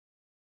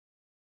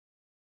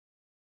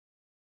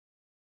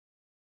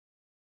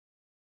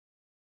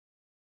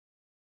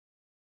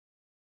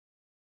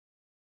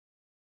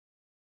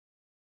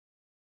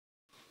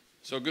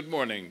So good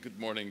morning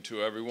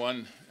to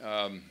everyone.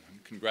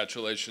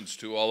 Congratulations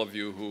to all of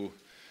you who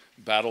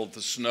battled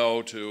the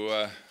snow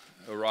to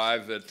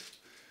arrive at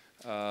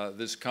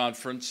this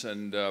conference.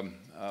 And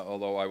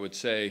although I would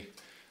say,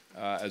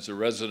 as a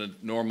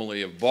resident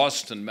normally of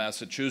Boston,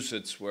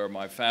 Massachusetts, where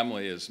my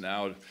family is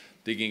now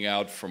digging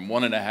out from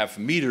 1.5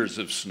 meters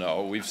of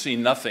snow, we've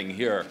seen nothing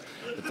here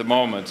at the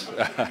moment.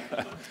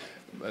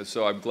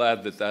 So I'm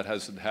glad that that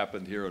hasn't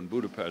happened here in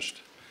Budapest.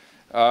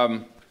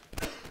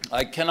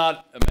 I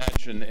cannot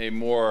imagine a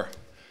more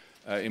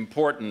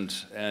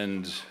important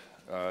and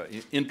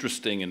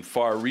interesting and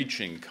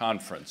far-reaching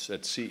conference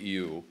at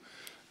CEU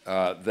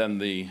than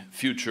the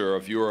future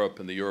of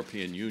Europe and the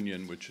European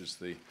Union, which is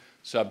the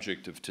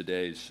subject of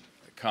today's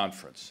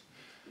conference.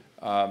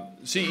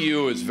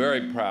 CEU is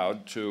very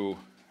proud to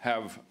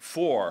have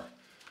 4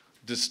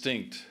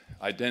 distinct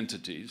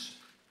identities: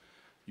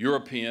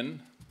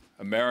 European,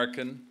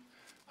 American,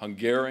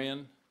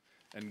 Hungarian,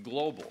 and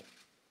global.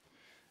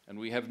 And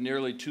we have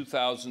nearly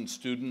 2,000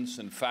 students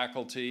and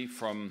faculty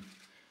from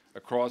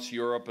across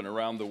Europe and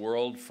around the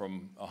world,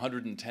 from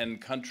 110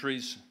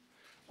 countries,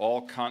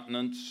 all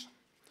continents.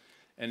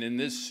 And in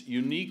this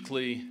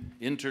uniquely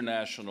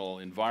international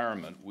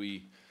environment,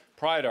 we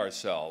pride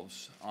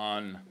ourselves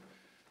on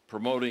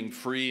promoting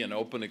free and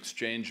open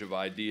exchange of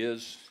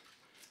ideas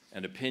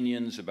and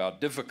opinions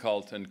about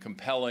difficult and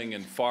compelling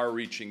and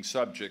far-reaching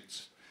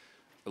subjects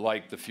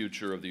like the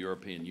future of the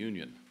European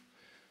Union.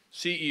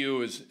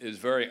 CEU is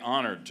very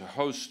honored to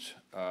host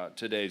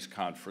today's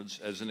conference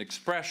as an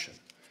expression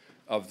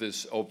of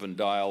this open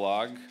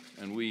dialogue,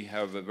 and we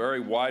have a very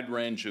wide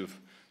range of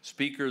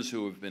speakers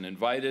who have been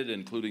invited,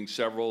 including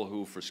several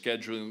who, for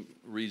scheduling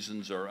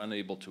reasons, are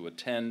unable to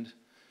attend.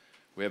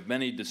 We have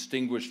many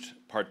distinguished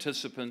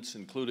participants,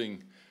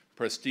 including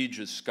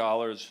prestigious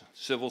scholars,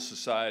 civil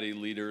society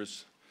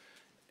leaders,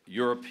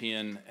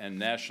 European and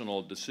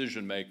national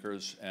decision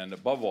makers, and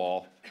above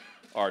all,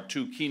 our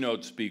 2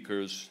 keynote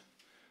speakers,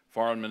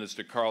 Foreign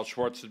Minister Karel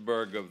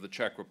Schwarzenberg of the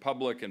Czech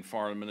Republic and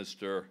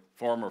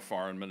former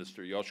Foreign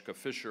Minister Joschka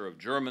Fischer of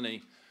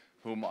Germany,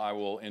 whom I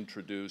will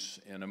introduce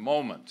in a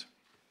moment.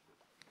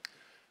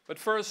 But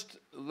first,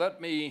 let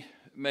me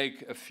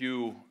make a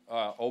few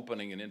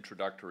opening and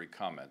introductory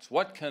comments.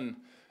 What can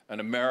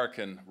an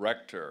American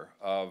rector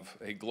of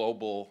a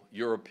global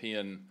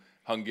European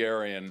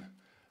Hungarian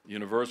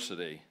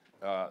university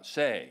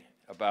say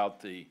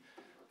about the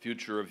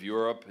future of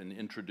Europe in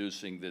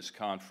introducing this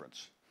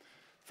conference?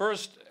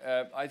 First,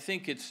 I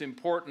think it's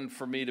important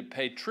for me to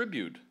pay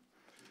tribute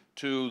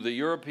to the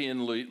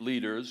European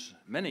leaders,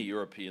 many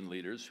European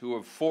leaders, who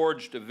have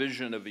forged a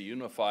vision of a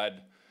unified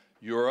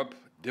Europe,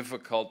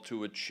 difficult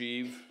to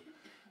achieve,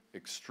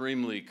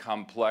 extremely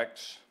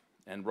complex,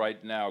 and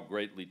right now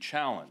greatly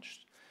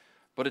challenged.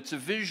 But it's a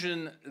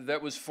vision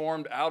that was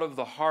formed out of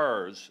the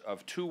horrors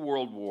of 2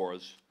 world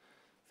wars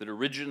that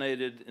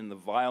originated in the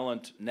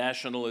violent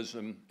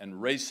nationalism and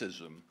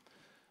racism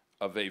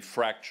of a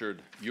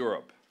fractured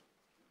Europe.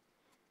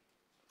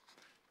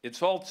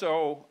 It's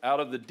also out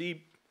of the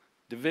deep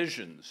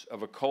divisions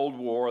of a Cold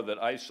War that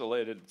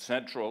isolated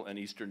Central and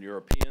Eastern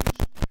Europeans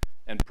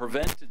and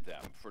prevented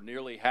them for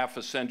nearly half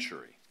a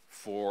century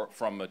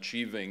from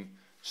achieving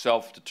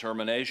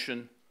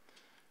self-determination,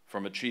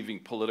 from achieving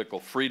political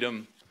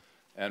freedom,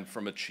 and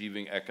from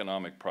achieving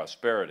economic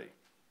prosperity.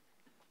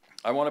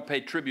 I want to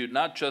pay tribute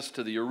not just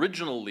to the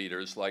original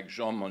leaders like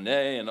Jean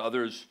Monnet and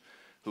others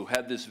who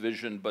had this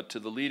vision, but to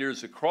the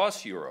leaders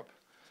across Europe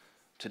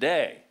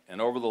today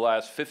and over the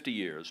last 50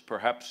 years.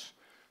 Perhaps,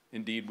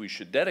 indeed, we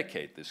should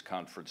dedicate this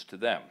conference to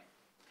them.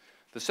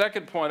 The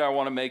second point I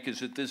want to make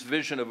is that this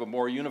vision of a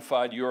more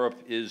unified Europe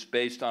is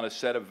based on a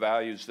set of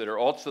values that are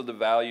also the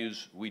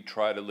values we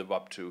try to live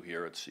up to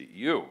here at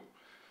CEU.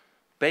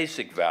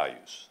 Basic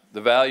values: the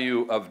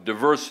value of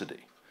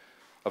diversity,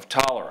 of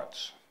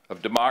tolerance,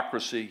 of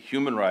democracy,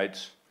 human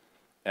rights,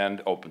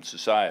 and open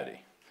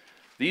society.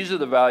 These are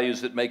the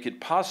values that make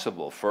it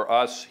possible for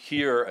us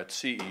here at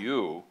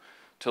CEU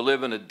to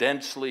live in a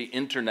densely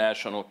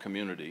international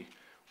community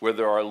where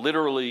there are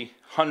literally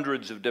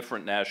hundreds of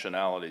different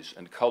nationalities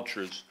and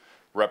cultures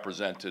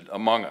represented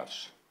among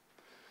us.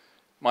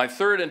 My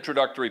third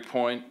introductory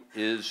point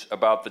is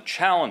about the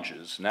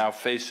challenges now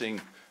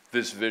facing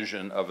this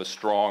vision of a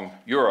strong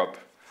Europe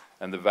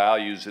and the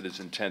values it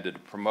is intended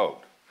to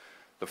promote.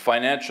 The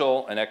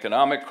financial and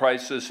economic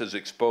crisis has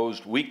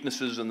exposed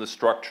weaknesses in the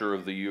structure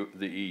of the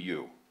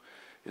EU.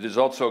 It has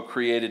also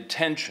created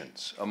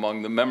tensions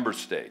among the member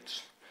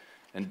states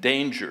and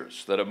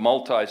dangers that a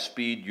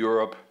multi-speed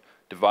Europe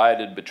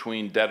divided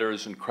between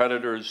debtors and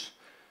creditors,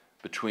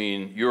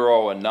 between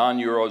Euro and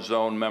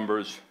non-Eurozone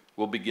members,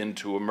 will begin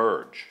to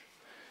emerge.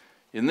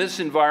 In this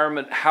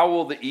environment, how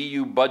will the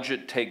EU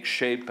budget take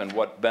shape and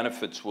what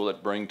benefits will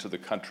it bring to the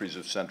countries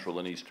of Central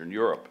and Eastern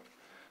Europe,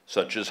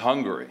 such as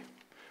Hungary?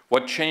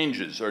 What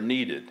changes are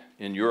needed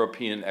in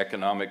European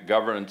economic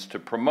governance to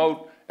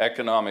promote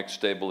economic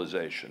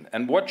stabilization?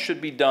 And what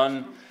should be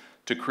done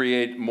to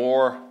create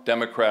more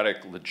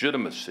democratic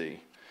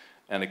legitimacy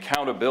and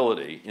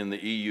accountability in the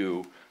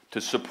EU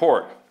to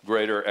support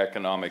greater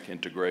economic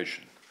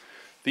integration?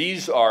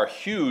 These are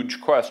huge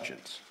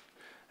questions,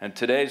 and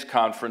today's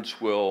conference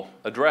will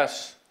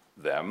address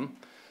them,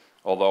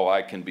 although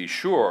I can be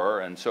sure,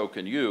 and so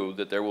can you,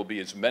 that there will be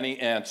as many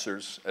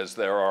answers as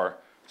there are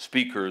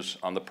speakers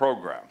on the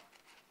program.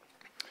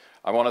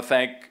 I want to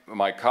thank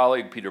my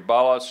colleague Peter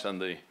Ballas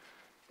and the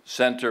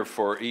Center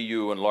for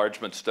EU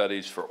Enlargement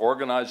Studies for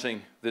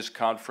organizing this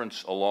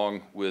conference,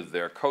 along with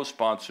their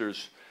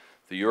co-sponsors,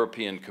 the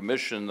European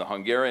Commission, the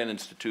Hungarian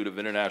Institute of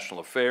International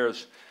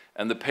Affairs,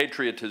 and the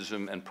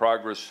Patriotism and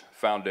Progress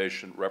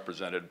Foundation,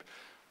 represented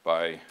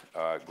by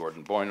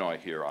Gordon Boynoy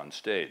here on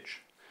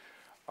stage.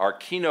 Our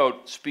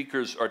keynote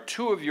speakers are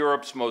two of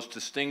Europe's most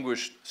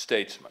distinguished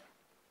statesmen.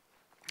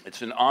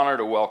 It's an honor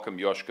to welcome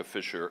Joschka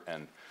Fischer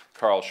and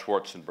Karel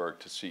Schwarzenberg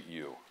to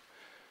CEU.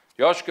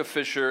 Joschka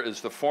Fischer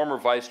is the former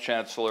Vice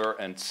Chancellor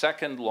and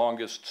second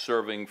longest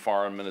serving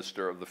Foreign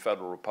Minister of the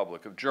Federal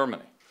Republic of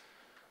Germany.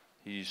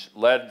 He's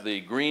led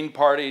the Green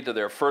Party to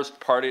their first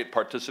party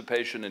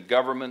participation in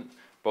government,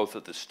 both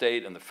at the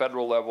state and the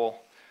federal level.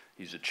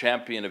 He's a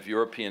champion of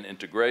European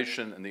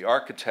integration and the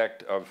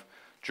architect of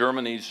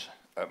Germany's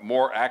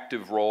more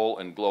active role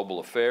in global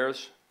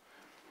affairs.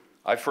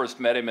 I first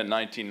met him in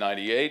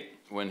 1998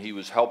 when he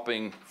was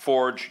helping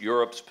forge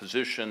Europe's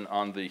position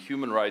on the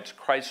human rights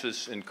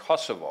crisis in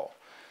Kosovo,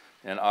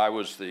 and I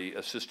was the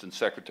Assistant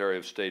Secretary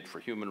of State for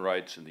Human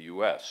Rights in the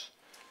US.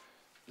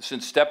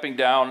 Since stepping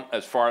down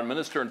as Foreign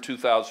Minister in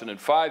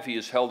 2005, he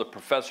has held a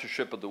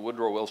professorship at the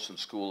Woodrow Wilson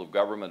School of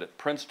Government at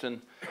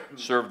Princeton,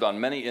 served on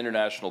many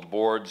international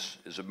boards,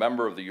 is a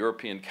member of the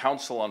European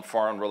Council on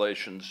Foreign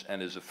Relations,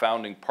 and is a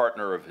founding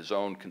partner of his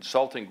own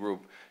consulting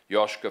group,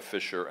 Joschka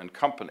Fischer and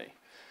Company.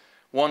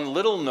 One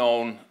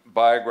little-known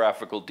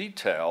biographical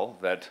detail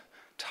that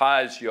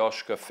ties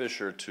Joschka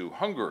Fischer to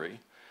Hungary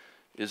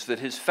is that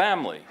his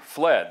family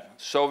fled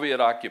Soviet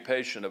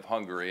occupation of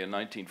Hungary in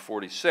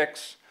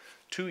 1946,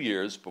 2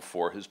 years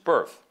before his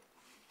birth.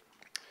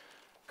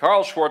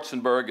 Karel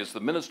Schwarzenberg is the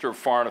Minister of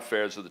Foreign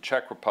Affairs of the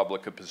Czech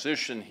Republic, a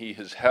position he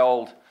has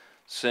held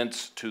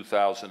since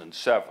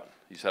 2007.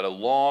 He's had a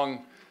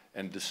long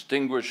and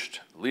distinguished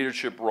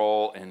leadership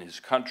role in his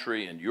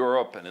country, in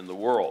Europe, and in the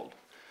world.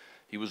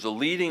 He was a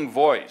leading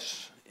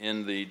voice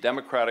in the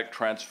democratic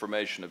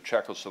transformation of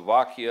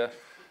Czechoslovakia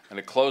and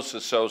a close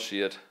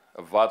associate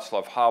of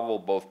Václav Havel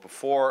both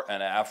before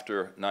and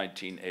after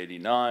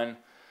 1989.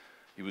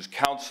 He was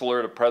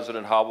counselor to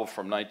President Havel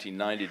from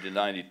 1990 to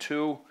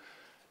 92,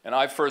 and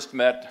I first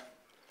met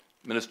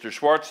Minister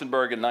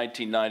Schwarzenberg in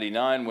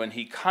 1999 when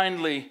he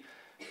kindly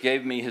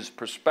gave me his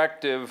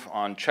perspective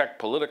on Czech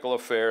political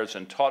affairs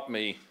and taught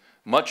me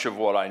much of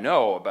what I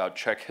know about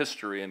Czech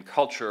history and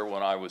culture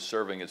when I was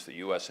serving as the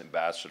US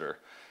ambassador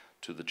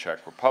to the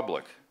Czech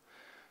Republic.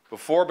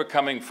 Before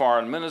becoming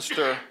foreign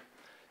minister,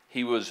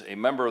 he was a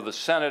member of the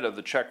Senate of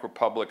the Czech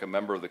Republic, a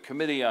member of the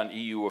Committee on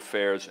EU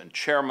Affairs, and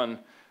chairman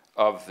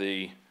of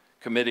the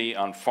Committee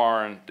on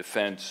Foreign,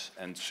 Defense,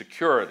 and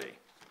Security.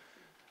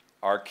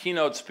 Our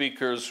keynote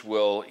speakers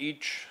will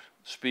each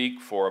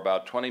speak for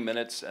about 20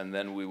 minutes, and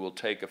then we will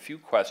take a few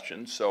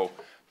questions. So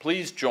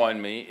please join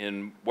me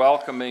in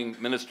welcoming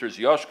Ministers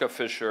Joschka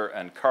Fischer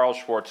and Karel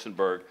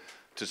Schwarzenberg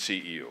to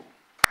CEU.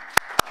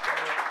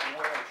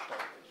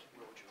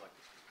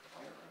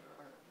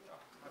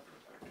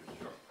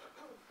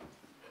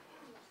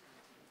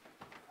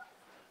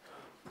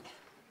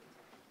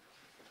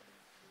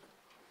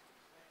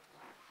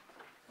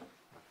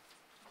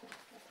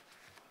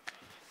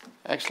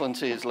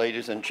 Excellencies,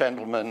 ladies and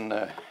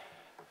gentlemen,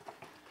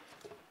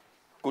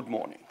 good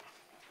morning.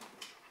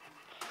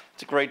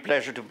 It's a great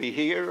pleasure to be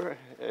here,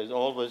 as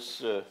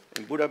always,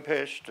 in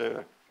Budapest.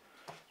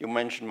 You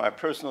mentioned my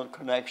personal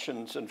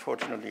connections.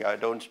 Unfortunately, I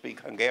don't speak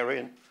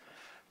Hungarian.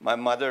 My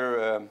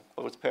mother,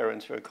 both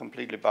parents were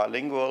completely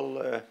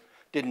bilingual,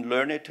 didn't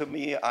learn it to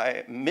me.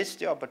 I missed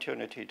the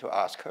opportunity to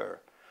ask her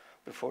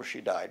before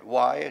she died.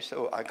 Why?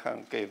 So I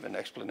can't give an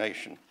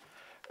explanation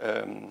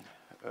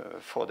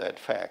for that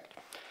fact.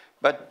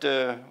 But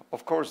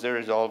of course, there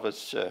is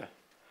always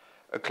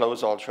a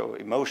close, also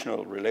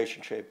emotional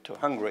relationship to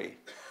Hungary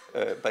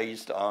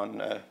based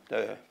on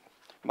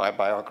my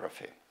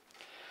biography.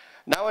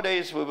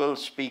 Nowadays, we will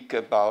speak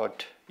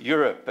about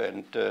Europe,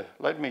 and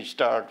let me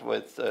start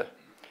with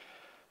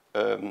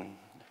a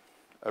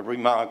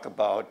remark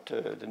about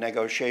the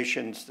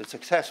negotiations, the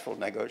successful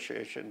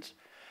negotiations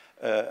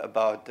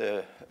about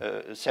the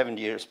 7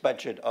 years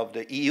budget of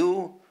the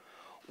EU,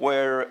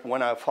 where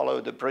when I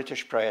follow the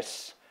British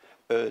press,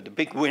 the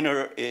big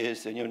winner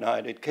is the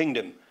United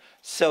Kingdom.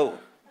 So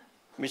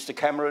Mr.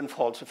 Cameron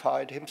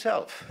falsified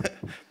himself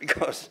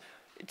because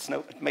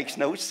it makes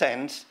no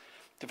sense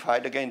to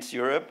fight against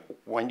Europe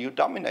when you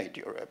dominate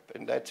Europe.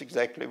 And that's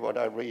exactly what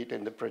I read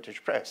in the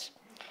British press.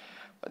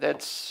 But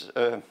that's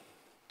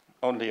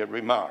only a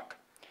remark.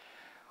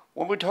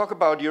 When we talk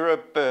about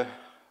Europe,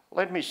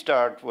 let me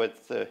start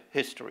with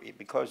history,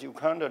 because you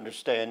can't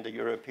understand the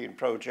European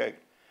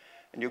project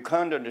and you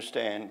can't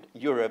understand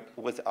Europe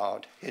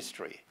without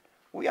history.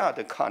 We are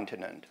the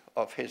continent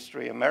of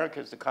history. America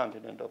is the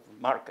continent of the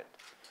market.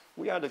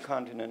 We are the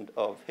continent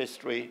of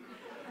history,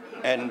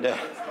 and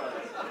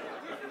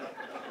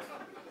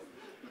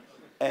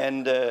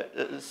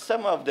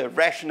some of the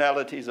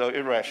rationalities or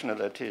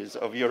irrationalities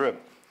of Europe,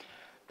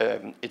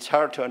 it's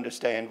hard to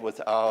understand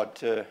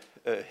without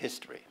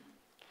history.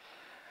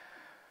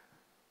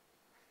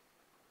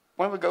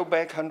 When we go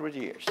back 100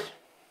 years,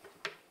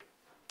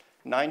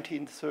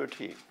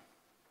 1913,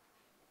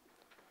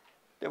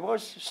 there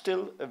was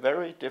still a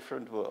very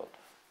different world.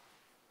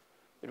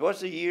 It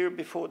was the year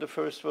before the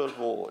First World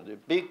War. The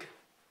big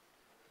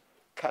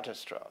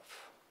catastrophe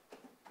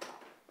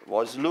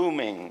was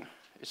looming,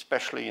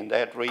 especially in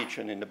that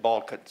region in the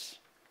Balkans.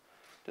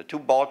 The two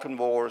Balkan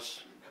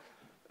wars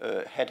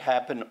had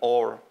happened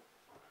or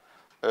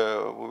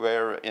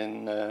were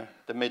in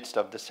the midst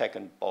of the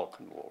Second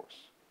Balkan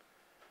Wars.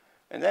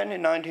 And then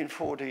in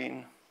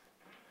 1914,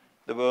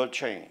 the world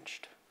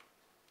changed.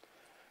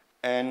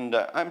 And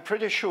I'm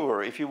pretty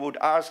sure if you would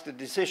ask the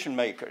decision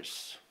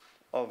makers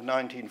of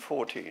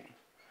 1914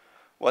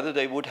 whether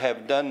they would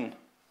have done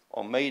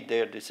or made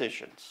their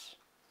decisions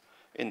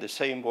in the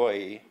same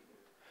way,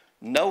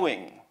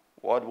 knowing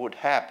what would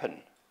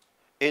happen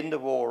in the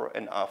war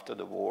and after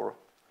the war,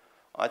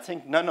 I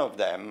think none of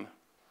them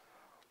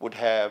would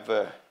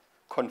have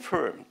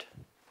confirmed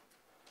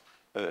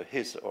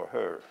his or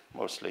her,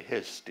 mostly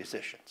his,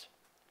 decisions.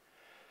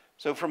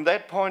 So from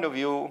that point of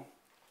view,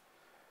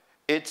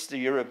 it's the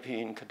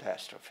European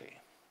catastrophe.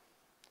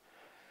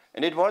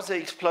 And it was the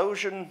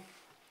explosion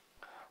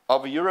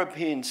of a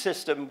European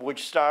system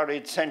which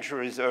started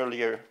centuries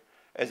earlier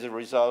as a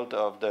result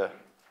of the,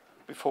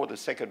 before the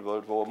Second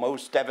World War,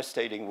 most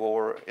devastating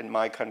war in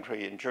my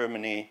country, in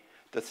Germany,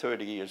 the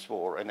 30 Years'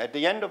 War. And at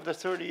the end of the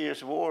 30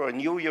 Years' War, a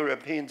new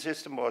European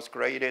system was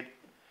created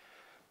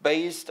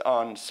based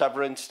on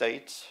sovereign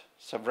states.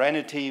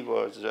 Sovereignty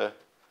was the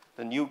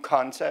new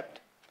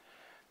concept,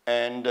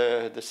 and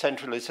the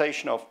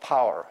centralization of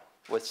power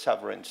with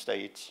sovereign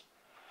states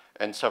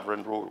and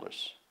sovereign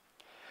rulers.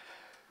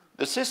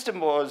 The system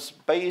was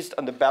based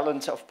on the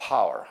balance of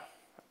power.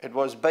 It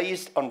was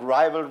based on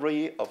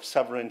rivalry of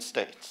sovereign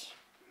states.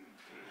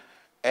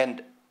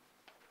 And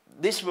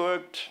this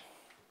worked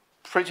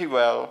pretty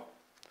well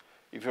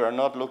if you are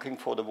not looking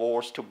for the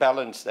wars to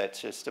balance that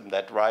system,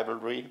 that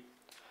rivalry,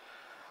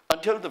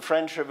 until the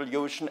French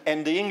Revolution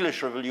and the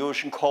English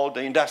Revolution, called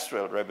the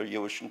Industrial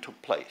Revolution, took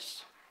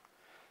place.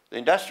 The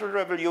Industrial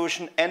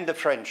Revolution and the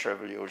French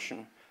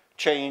Revolution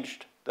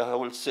changed the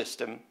whole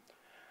system,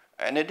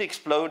 and it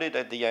exploded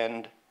at the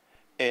end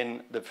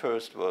in the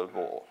First World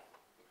War.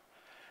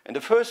 And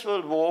the First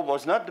World War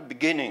was not the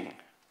beginning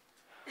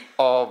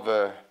of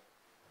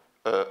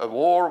a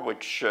war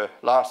which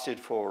lasted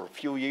for a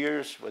few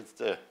years with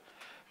the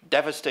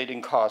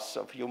devastating costs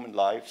of human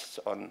lives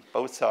on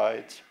both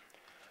sides,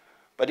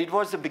 but it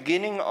was the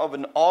beginning of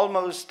an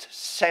almost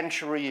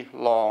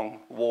century-long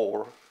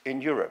war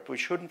in Europe. We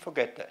shouldn't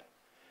forget that.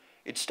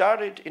 It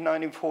started in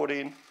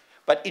 1914,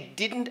 but it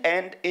didn't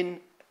end in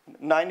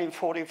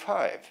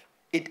 1945.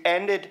 It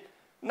ended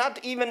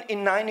not even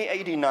in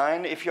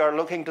 1989 if you are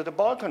looking to the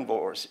Balkan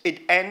Wars.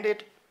 It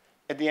ended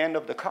at the end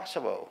of the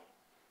Kosovo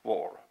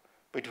War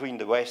between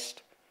the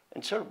West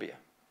and Serbia.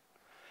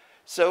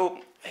 So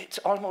it's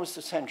almost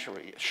a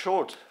century, a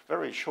short,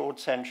 very short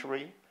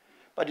century,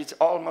 but it's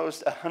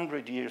almost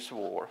 100 years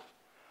war,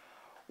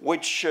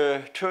 which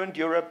turned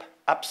Europe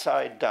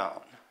upside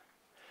down.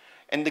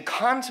 And the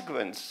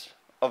consequence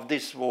of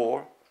this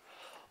war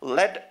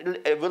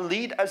will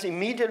lead us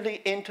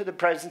immediately into the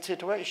present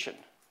situation,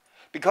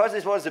 because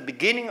it was the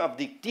beginning of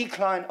the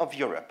decline of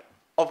Europe,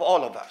 of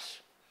all of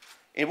us,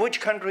 in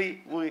which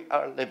country we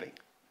are living.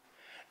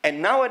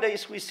 And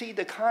nowadays we see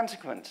the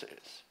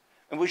consequences.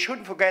 And we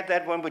shouldn't forget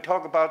that when we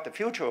talk about the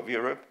future of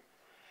Europe,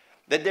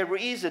 that there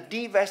is a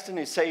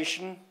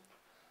de-Westernization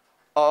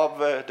of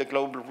the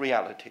global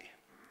reality.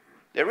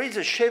 There is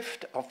a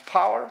shift of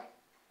power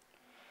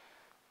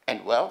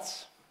and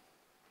wealth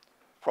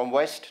from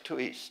west to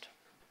east.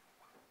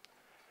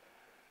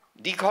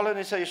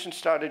 Decolonization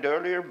started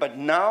earlier, but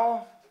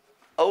now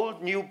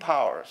old new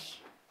powers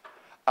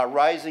are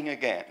rising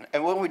again.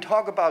 And when we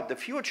talk about the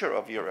future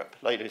of Europe,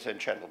 ladies and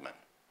gentlemen,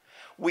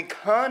 we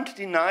can't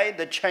deny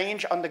the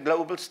change on the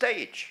global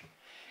stage.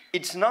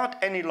 It's not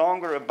any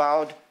longer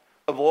about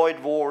avoid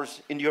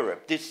wars in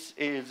Europe. This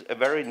is a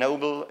very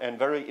noble and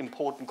very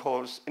important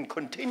cause and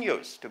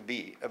continues to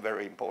be a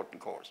very important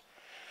cause.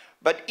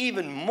 But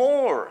even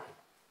more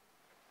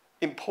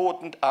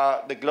important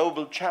are the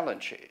global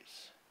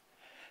challenges.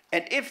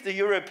 And if the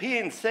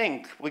Europeans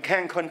think we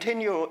can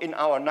continue in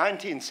our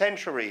 19th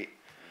century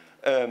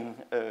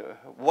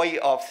way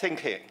of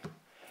thinking,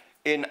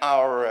 in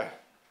our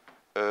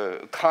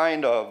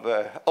kind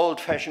of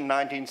old-fashioned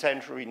 19th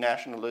century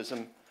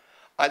nationalism,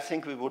 I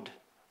think we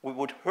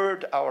would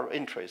hurt our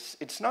interests.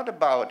 It's not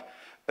about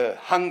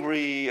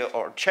Hungary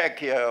or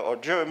Czechia or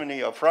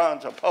Germany or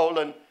France or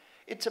Poland.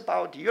 It's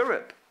about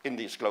Europe in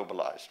this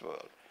globalized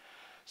world.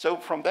 So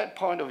from that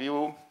point of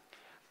view,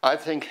 I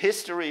think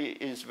history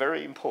is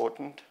very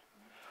important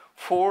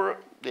for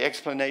the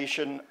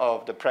explanation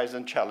of the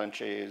present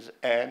challenges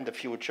and the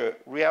future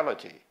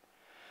reality.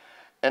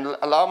 And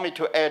allow me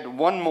to add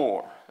one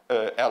more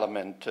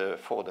element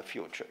for the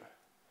future.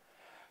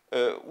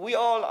 We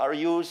all are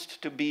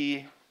used to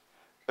be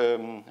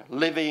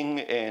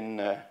living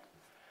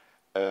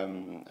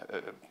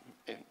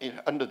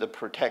under the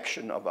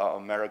protection of our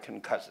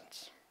American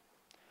cousins.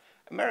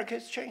 America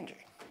is changing.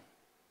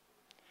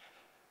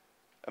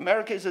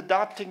 America is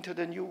adapting to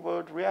the new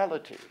world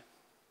reality.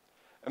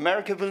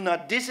 America will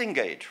not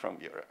disengage from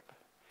Europe.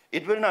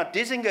 It will not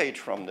disengage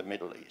from the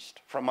Middle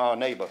East, from our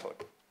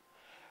neighborhood.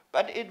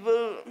 But it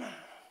will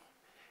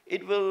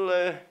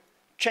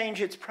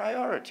change its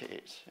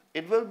priorities.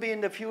 It will be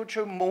in the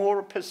future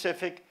more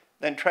Pacific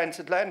than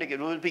transatlantic. It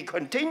will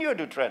continue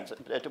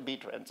to be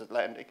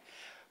transatlantic.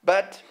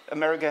 But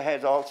America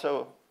has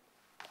also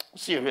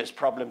serious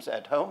problems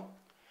at home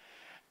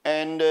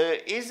and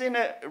is in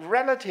a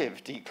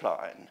relative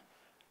decline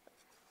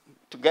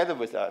together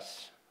with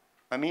us,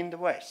 I mean the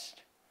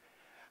West.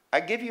 I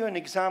give you an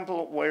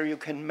example where you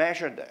can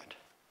measure that.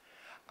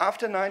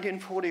 After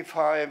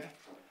 1945,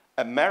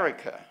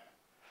 America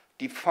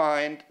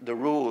defined the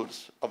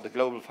rules of the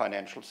global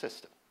financial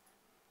system.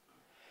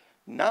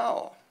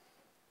 Now,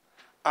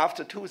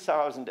 after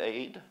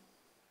 2008,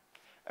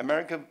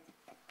 America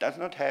does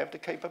not have the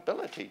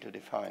capability to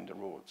define the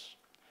rules.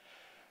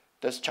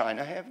 Does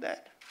China have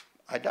that?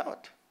 I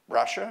doubt.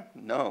 Russia?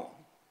 No.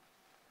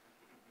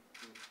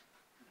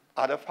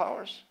 Other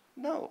powers?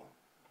 No.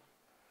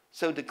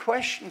 So the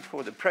question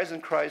for the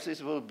present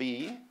crisis will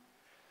be,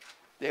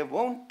 there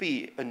won't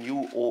be a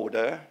new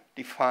order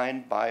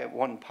defined by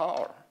one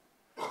power.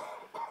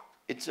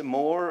 It's a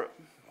more,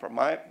 from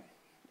my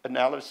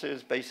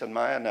analysis, based on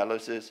my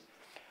analysis,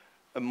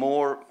 a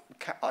more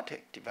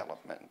chaotic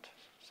development.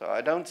 So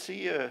I don't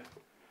see a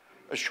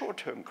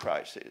short-term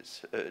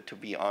crisis, to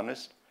be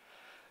honest.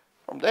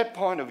 From that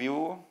point of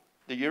view,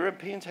 the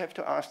Europeans have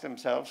to ask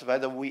themselves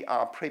whether we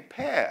are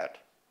prepared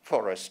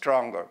for a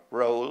stronger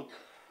role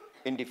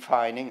in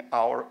defining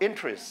our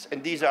interests.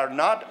 And these are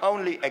not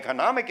only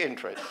economic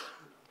interests,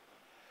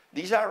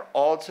 these are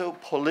also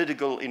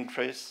political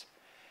interests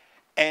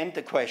and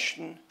the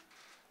question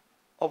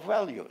of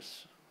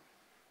values.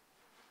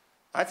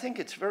 I think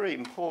it's very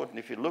important,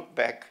 if you look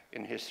back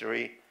in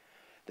history,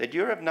 that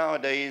Europe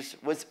nowadays,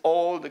 with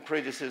all the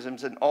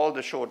criticisms and all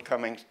the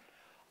shortcomings,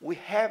 we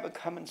have a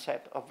common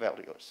set of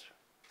values.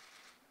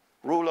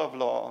 Rule of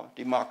law,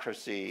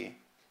 democracy,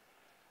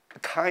 a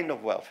kind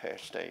of welfare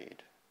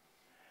state.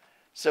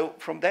 So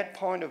from that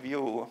point of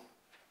view,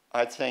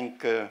 I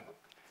think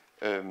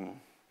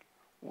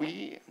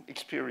we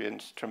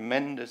experienced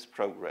tremendous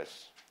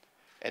progress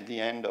at the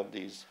end of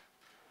these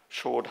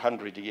short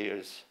 100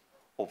 years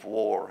of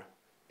war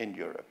in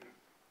Europe.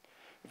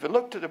 If we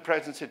look to the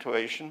present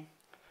situation,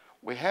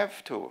 we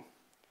have to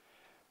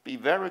be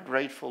very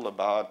grateful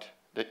about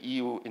the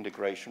EU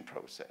integration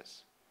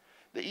process.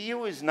 The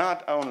EU is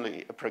not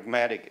only a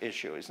pragmatic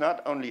issue, it's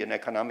not only an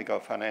economic or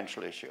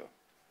financial issue,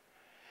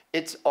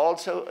 it's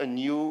also a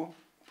new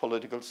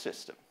political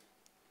system.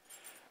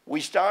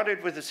 We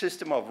started with a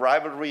system of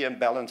rivalry and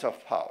balance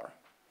of power,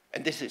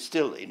 and this is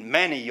still in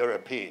many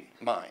European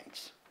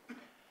minds.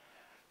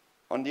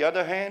 On the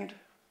other hand,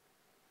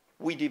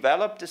 we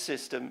developed a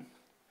system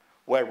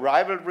where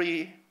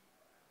rivalry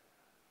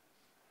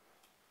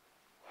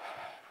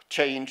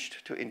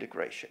changed to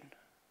integration,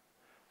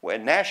 where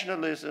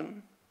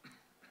nationalism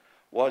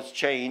was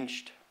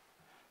changed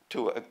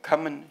to a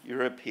common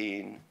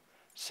European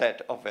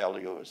set of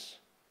values,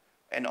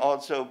 and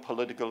also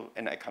political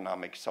and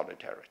economic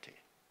solidarity.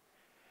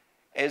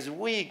 As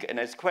weak and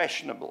as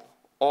questionable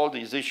all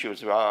these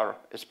issues are,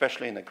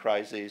 especially in the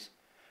crisis,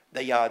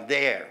 they are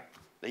there,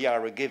 they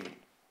are a given.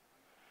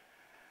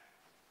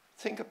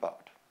 Think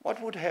about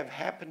what would have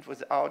happened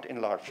without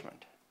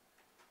enlargement,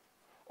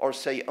 or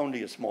say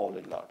only a small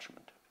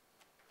enlargement.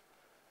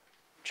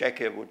 Czech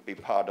would be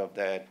part of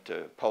that,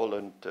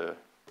 Poland,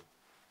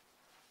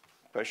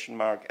 question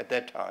mark, at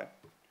that time.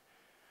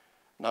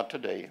 Not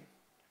today.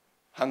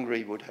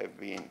 Hungary would have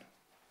been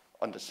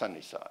on the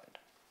sunny side.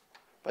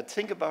 But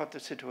think about the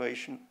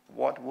situation,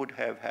 what would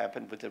have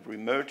happened with the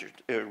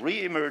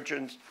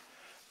re-emergence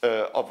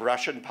of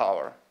Russian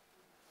power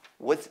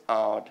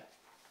without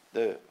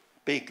the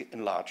big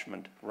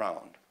enlargement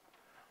round.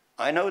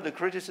 I know the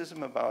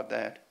criticism about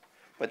that,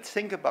 but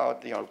think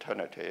about the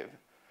alternative.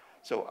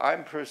 So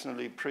I'm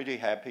personally pretty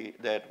happy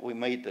that we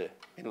made the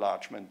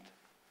enlargement,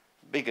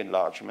 big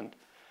enlargement.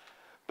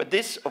 But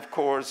this, of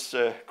course,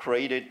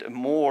 created a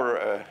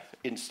more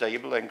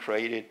unstable and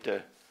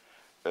created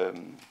a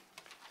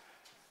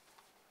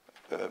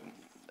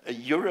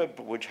Europe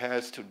which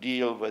has to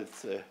deal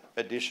with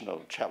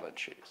additional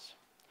challenges.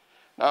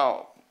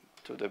 Now,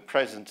 to the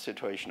present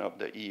situation of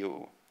the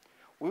EU.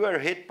 We were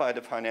hit by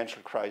the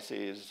financial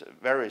crisis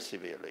very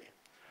severely,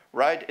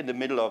 right in the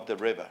middle of the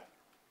river.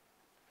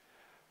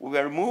 We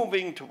were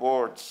moving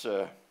towards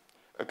a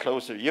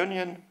closer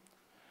union,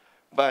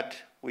 but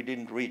we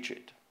didn't reach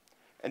it.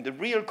 And the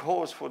real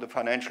cause for the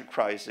financial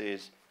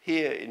crisis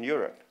here in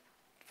Europe,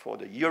 for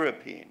the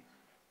European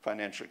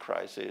financial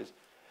crisis,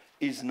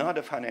 is not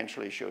a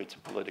financial issue, it's a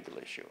political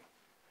issue.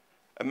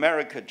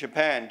 America,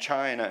 Japan,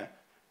 China,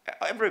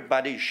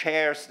 everybody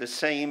shares the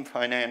same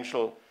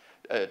financial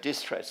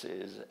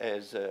distresses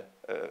as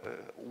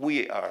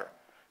we are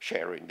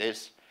sharing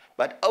this.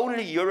 But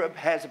only Europe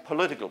has a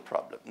political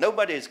problem.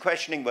 Nobody is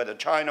questioning whether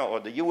China or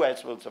the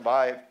US will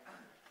survive.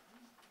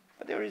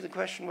 But there is a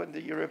question whether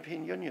the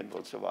European Union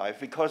will survive,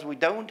 because we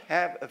don't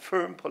have a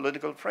firm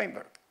political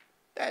framework.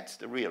 That's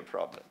the real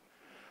problem.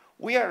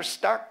 We are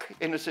stuck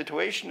in a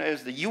situation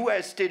as the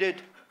US did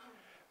it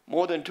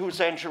more than 2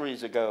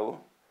 centuries ago.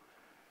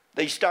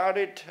 They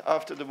started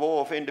after the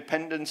War of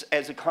Independence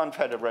as a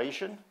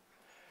confederation,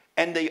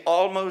 and they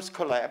almost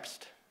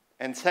collapsed.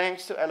 And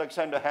thanks to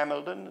Alexander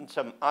Hamilton and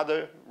some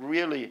other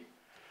really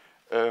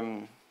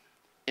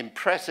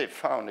impressive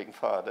founding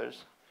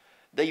fathers,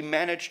 they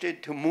managed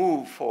it to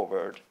move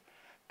forward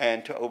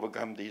and to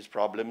overcome these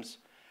problems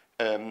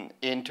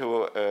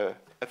into a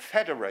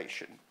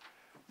federation.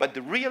 But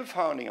the real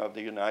founding of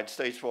the United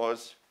States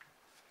was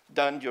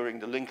done during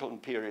the Lincoln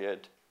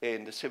period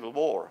in the Civil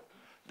War.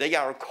 They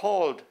are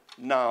called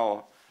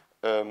now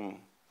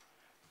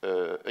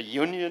a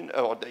union,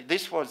 or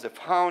this was the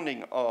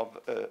founding of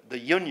the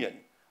Union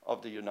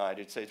of the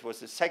United States, was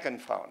the second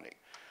founding.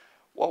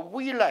 What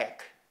we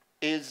lack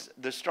is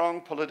the strong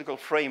political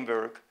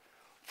framework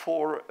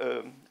for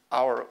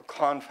our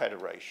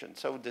confederation.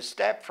 So the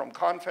step from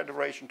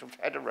confederation to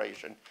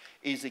federation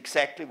is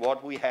exactly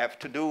what we have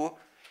to do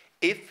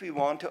if we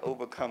want to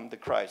overcome the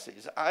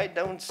crisis. I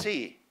don't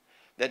see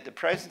that the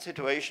present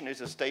situation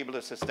is a stable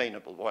and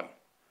sustainable one.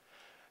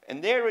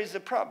 And there is a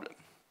problem,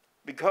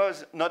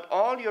 because not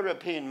all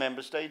European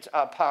member states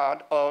are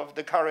part of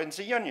the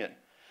currency union.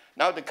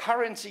 Now, the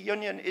currency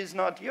union is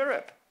not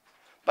Europe,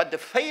 but the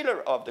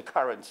failure of the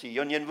currency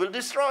union will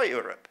destroy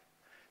Europe.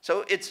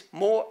 So it's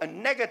more a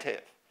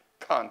negative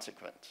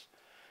consequence.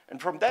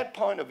 And from that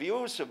point of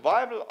view,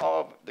 survival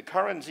of the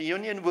currency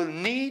union will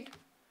need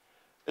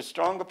a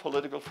stronger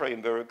political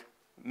framework,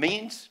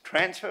 means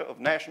transfer of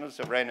national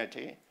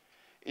sovereignty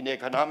in the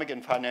economic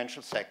and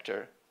financial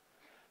sector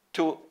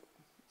to,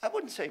 I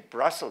wouldn't say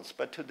Brussels,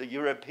 but to the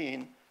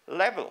European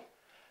level,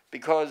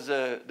 because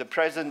the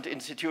present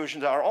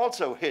institutions are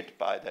also hit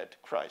by that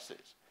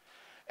crisis.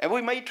 And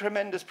we made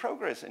tremendous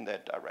progress in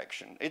that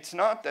direction. It's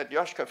not that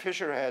Joschka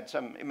Fischer had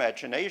some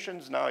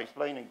imaginations now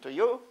explaining to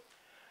you.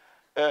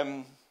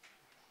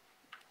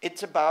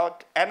 It's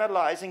about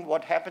analyzing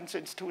what happened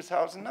since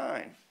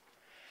 2009.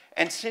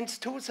 And since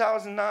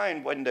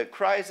 2009, when the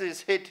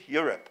crisis hit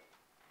Europe,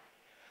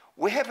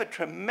 we have a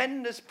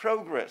tremendous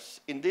progress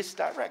in this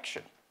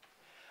direction.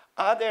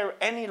 Are there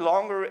any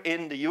longer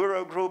in the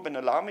Eurogroup, and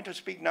allow me to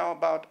speak now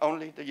about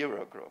only the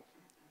Eurogroup,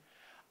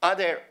 are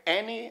there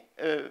any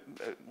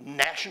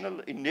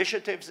national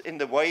initiatives in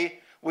the way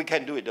we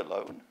can do it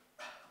alone?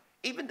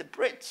 Even the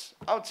Brits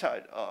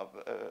outside of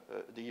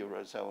the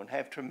Eurozone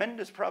have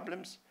tremendous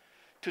problems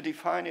to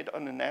define it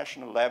on a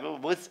national level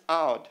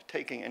without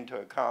taking into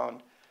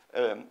account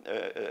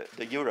the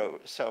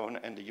Eurozone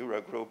and the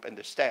Eurogroup and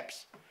the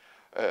steps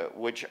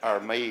which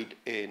are made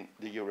in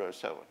the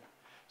Eurozone.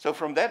 So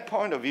from that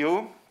point of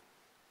view,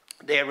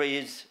 there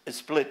is a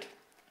split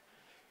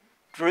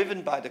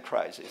driven by the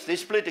crisis.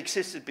 This split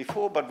existed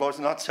before but was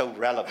not so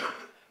relevant.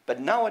 But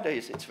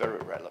nowadays it's very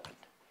relevant.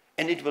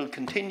 And it will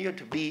continue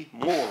to be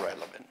more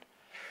relevant.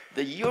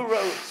 The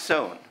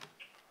Eurozone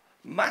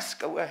must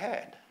go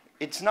ahead.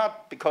 It's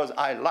not because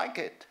I like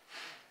it.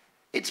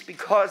 It's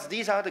because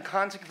these are the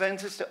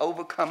consequences to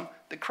overcome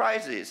the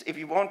crisis. If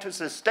you want to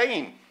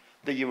sustain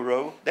the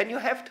euro, then you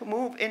have to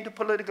move into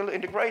political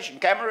integration.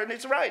 Cameron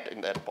is right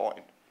in that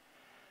point.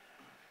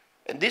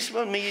 And this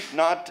will mean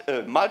not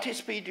a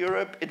multi-speed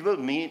Europe, it will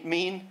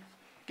mean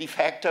de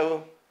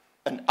facto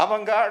an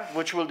avant-garde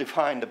which will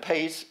define the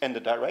pace and the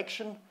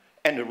direction,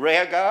 and a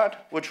rearguard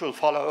which will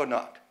follow or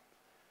not.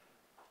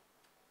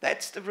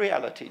 That's the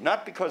reality,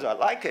 not because I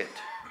like it,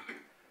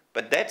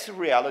 but that's the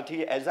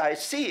reality as I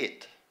see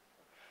it.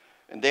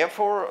 And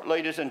therefore,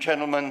 ladies and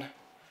gentlemen,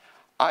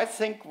 I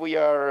think we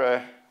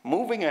are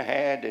moving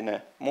ahead in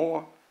a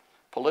more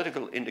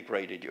political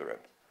integrated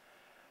Europe.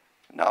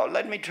 Now,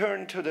 let me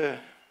turn to the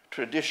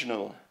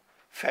traditional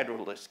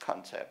federalist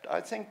concept.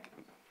 I think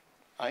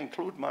I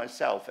include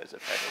myself as a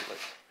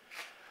federalist.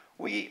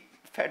 We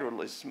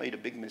federalists made a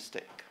big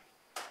mistake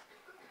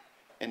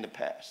in the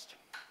past.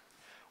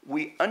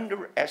 We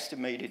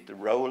underestimated the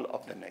role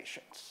of the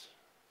nations.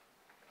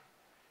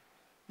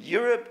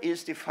 Europe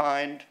is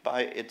defined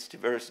by its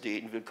diversity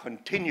and will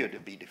continue to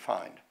be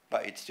defined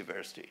by its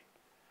diversity.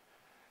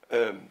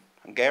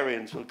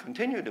 Hungarians will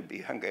continue to be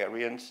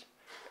Hungarians,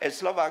 as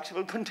Slovaks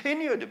will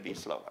continue to be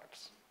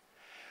Slovaks.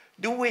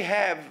 Do we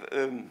have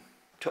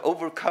to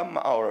overcome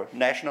our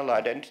national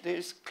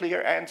identities?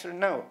 Clear answer,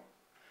 no.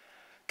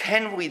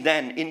 Can we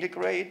then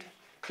integrate?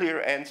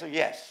 Clear answer,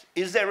 yes.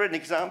 Is there an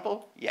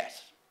example?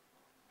 Yes.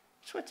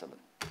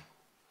 Switzerland.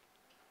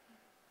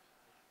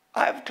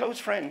 I have close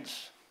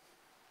friends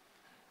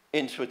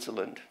in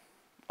Switzerland,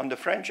 on the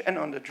French and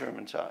on the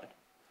German side.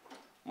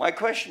 My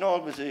question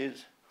always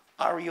is,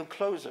 are you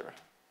closer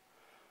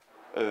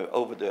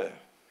over the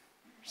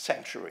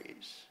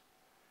centuries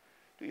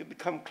Do you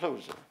become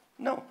closer?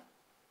 No.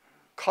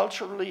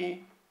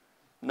 Culturally,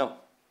 no.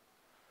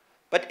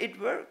 But it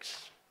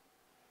works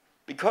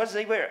because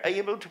they were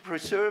able to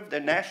preserve their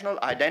national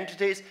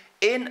identities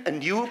in a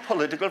new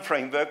political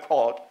framework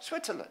called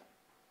Switzerland.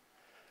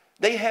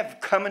 They have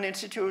common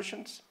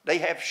institutions, they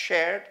have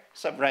shared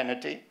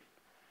sovereignty,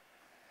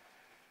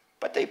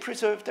 but they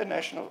preserve their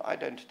national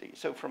identity.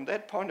 So from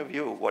that point of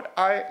view, what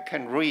I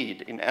can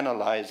read in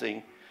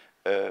analyzing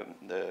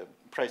the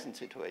present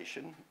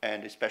situation,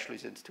 and especially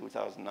since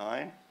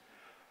 2009,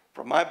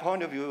 from my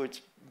point of view,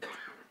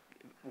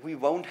 we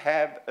won't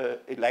have an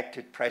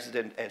elected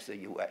president as the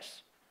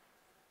US.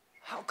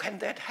 How can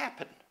that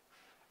happen?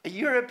 A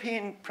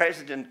European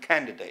president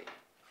candidate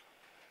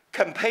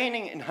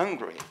campaigning in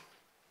Hungary.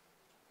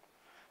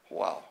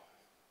 Wow.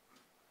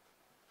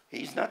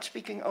 He's not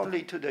speaking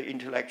only to the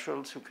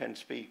intellectuals who can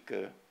speak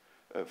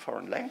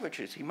foreign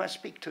languages. He must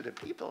speak to the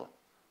people.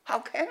 How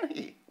can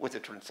he? With a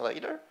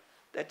translator?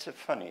 That's a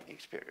funny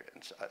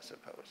experience, I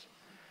suppose.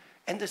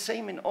 And the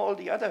same in all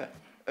the other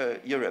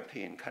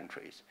European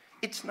countries.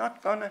 It's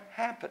not going to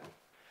happen.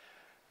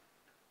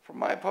 From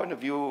my point of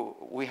view,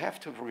 we have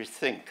to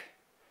rethink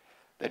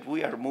that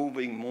we are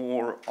moving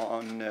more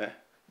on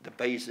the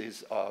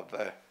basis of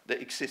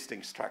the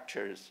existing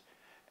structures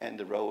and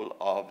the role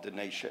of the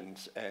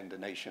nations and the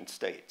nation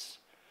states.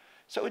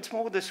 So it's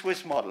more the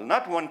Swiss model,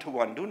 not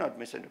one-to-one, do not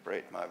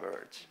misinterpret my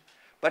words,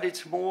 but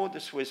it's more the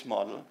Swiss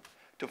model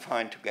to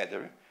find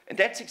together. And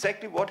that's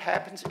exactly what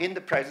happens in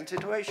the present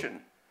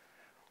situation.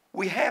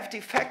 We have de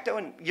facto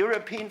a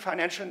European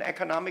financial and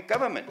economic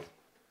government.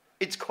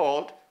 It's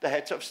called the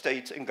heads of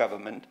states and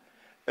government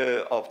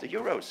of the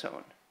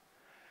Eurozone.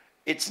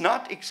 It's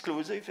not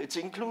exclusive, it's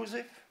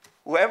inclusive.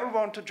 Whoever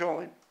wants to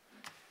join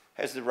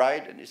has the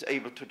right and is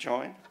able to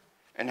join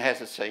and has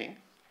a say.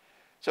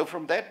 So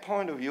from that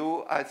point of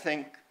view, I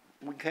think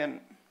we can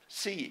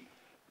see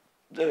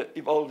the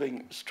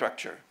evolving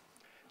structure.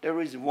 There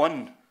is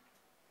one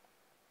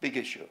big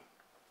issue.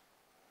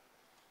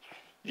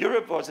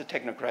 Europe was a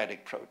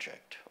technocratic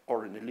project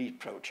or an elite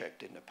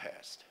project in the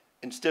past,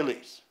 and still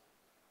is.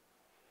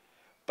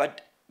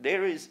 But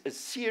there is a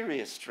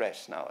serious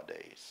stress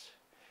nowadays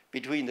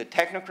between the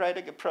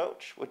technocratic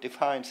approach, what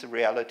defines the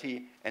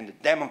reality, and the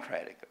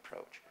democratic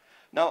approach.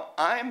 Now,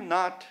 I'm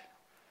not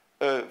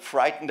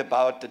frightened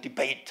about the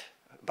debate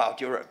about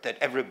Europe, that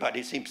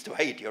everybody seems to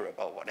hate Europe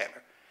or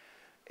whatever.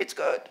 It's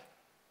good.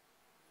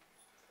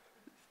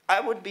 I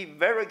would be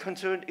very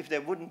concerned if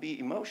there wouldn't be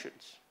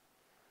emotions.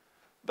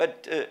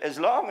 But as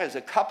long as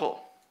a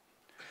couple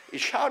is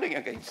shouting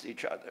against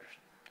each other,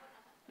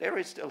 there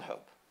is still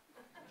hope.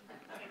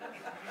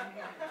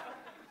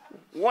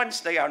 Once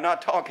they are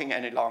not talking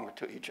any longer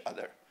to each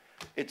other,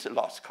 it's a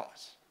lost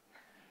cause.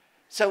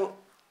 So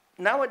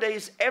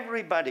nowadays,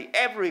 everybody,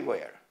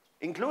 everywhere,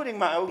 including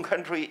my own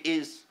country,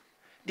 is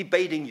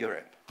debating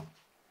Europe.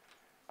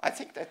 I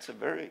think that's a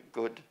very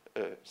good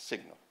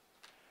signal.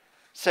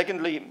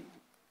 Secondly,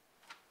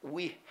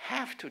 we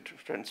have to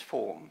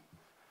transform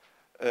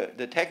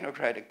the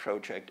technocratic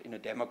project in a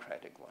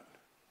democratic one.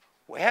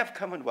 We have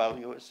common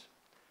values.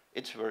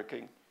 It's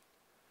working.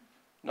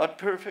 Not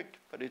perfect,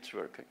 but it's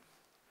working.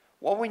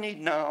 What we need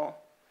now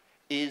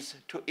is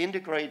to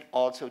integrate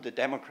also the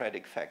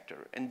democratic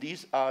factor, and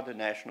these are the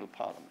national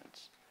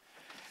parliaments.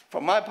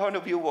 From my point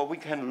of view, what we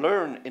can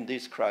learn in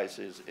this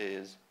crisis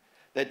is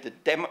that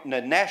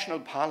the national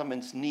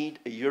parliaments need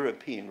a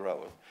European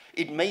role.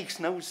 It makes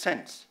no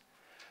sense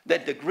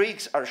that the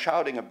Greeks are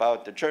shouting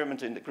about the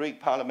Germans in the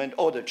Greek parliament,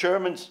 or the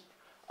Germans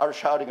are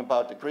shouting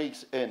about the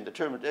Greeks in the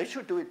German. They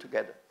should do it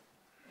together.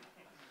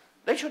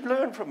 They should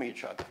learn from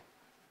each other.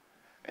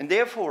 And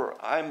therefore,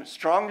 I'm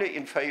strongly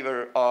in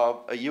favor of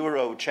a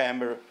Euro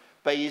chamber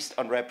based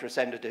on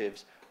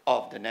representatives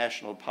of the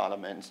national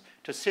parliaments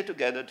to sit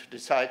together, to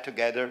decide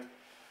together,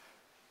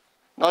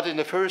 not in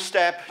the first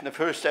step. In the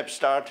first step,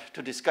 start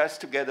to discuss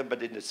together,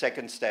 but in the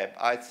second step,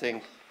 I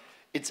think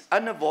it's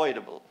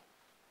unavoidable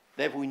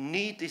that we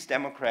need this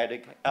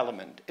democratic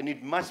element. And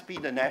it must be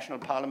the national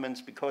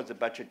parliaments, because the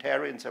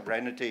budgetary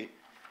sovereignty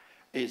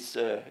is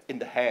in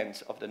the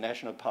hands of the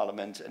national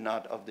parliaments and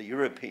not of the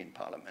European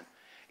Parliament.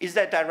 Is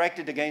that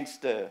directed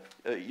against the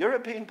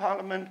European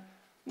Parliament?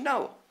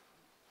 No.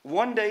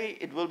 One day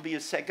it will be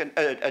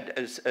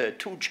a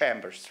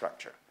two-chamber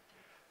structure.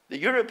 The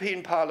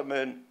European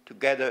Parliament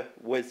together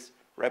with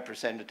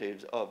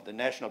representatives of the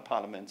national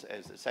parliaments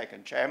as the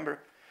second chamber.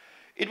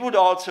 It would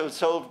also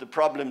solve the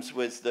problems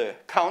with the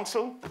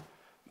Council.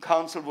 The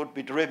Council would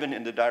be driven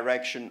in the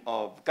direction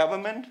of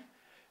government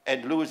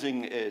and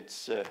losing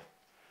its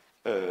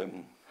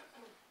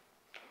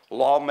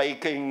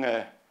lawmaking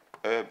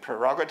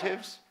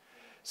prerogatives.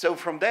 So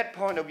from that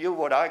point of view,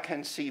 what I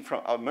can see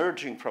from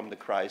emerging from the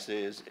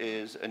crisis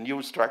is a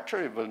new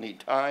structure. It will need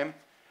time.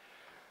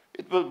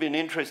 It will be an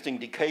interesting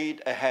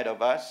decade ahead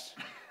of us.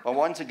 But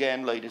once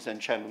again, ladies and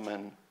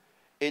gentlemen,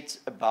 it's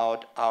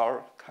about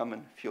our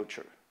common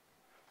future.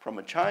 From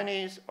a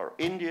Chinese or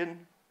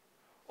Indian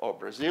or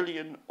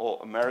Brazilian or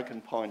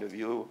American point of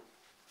view,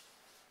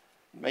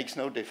 it makes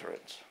no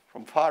difference.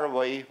 From far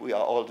away, we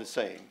are all the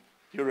same.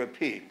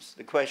 Europeans.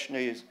 The question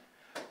is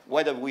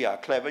whether we are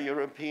clever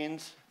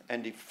Europeans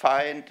and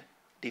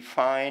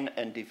define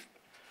and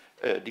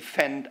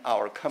defend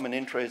our common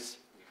interests,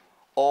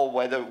 or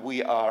whether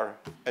we are,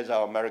 as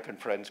our American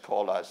friends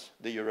call us,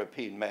 the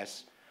European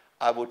mess.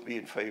 I would be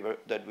in favor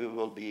that we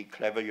will be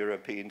clever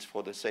Europeans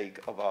for the sake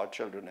of our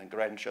children and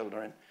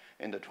grandchildren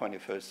in the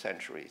 21st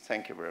century.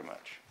 Thank you very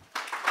much.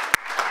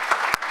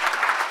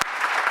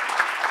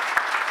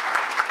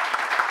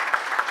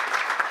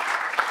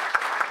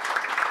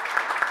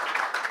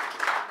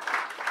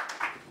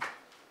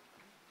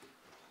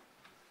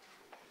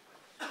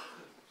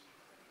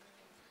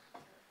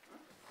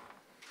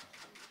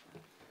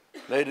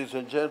 Ladies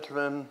and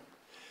gentlemen,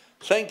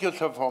 thank you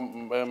so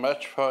very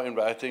much for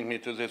inviting me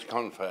to this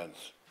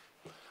conference.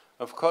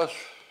 Of course,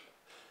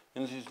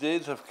 in these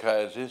days of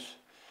crisis,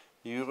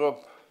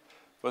 Europe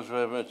was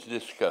very much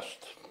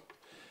discussed.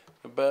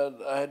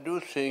 But I do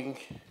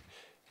think,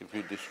 if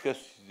we discuss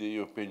the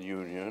European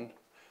Union,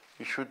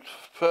 we should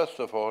first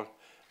of all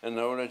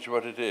acknowledge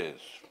what it is.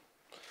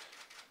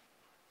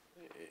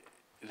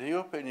 The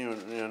European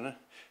Union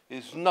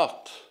is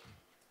not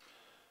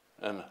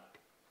an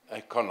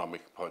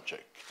economic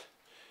project.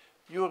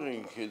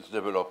 During its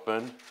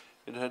development,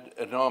 it had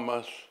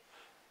enormous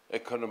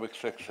economic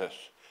success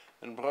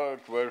and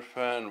brought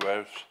welfare and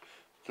wealth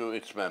to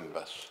its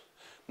members.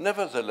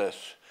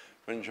 Nevertheless,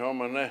 when Jean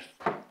Monnet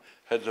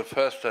had the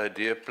first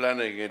idea,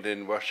 planning it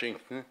in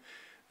Washington,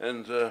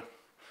 and the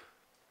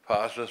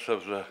fathers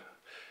of the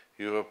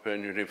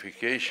European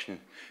unification,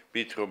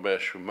 be it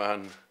Robert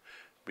Schuman,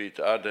 be it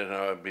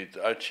Adenauer, be it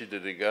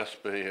Alcide de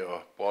Gasperi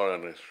or Paul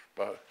Henri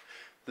Spaak,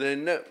 they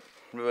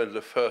were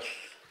the first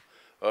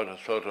or the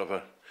sort of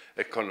an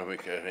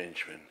economic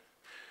arrangement.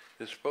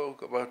 They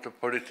spoke about a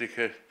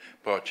political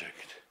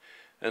project,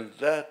 and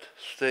that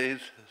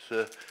stays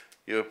the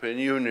European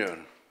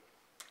Union.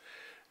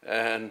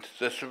 And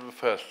that's the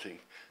first thing.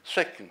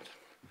 Second,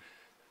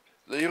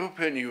 the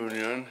European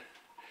Union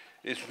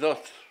is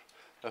not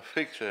a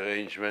fixed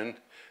arrangement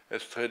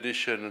as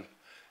traditional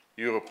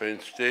European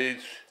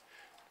states,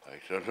 I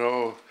don't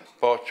know,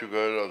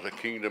 Portugal or the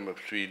Kingdom of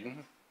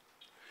Sweden.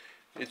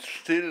 It's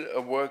still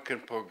a work in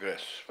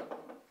progress.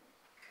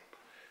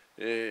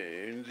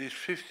 In these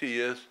 50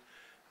 years,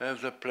 I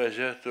have the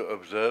pleasure to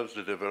observe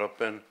the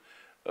development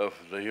of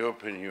the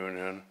European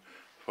Union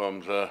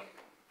from the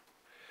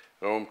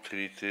Rome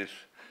treaties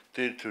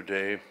till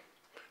today,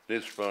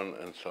 Lisbon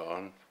and so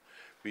on.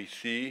 We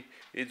see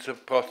it's a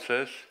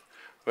process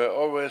where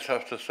always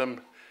after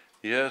some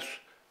years,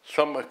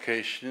 some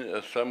occasion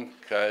or some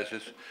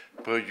crisis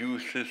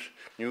produces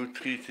new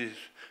treaties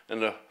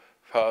and a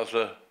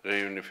further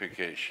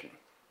reunification.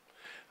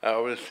 I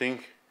always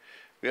think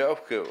we are,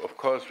 of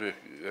course, we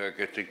are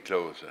getting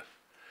closer.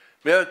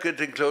 We are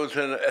getting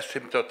closer in an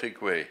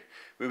asymptotic way.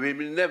 We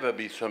will never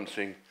be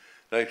something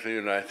like the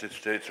United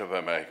States of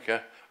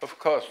America. Of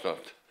course not,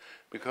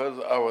 because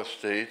our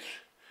states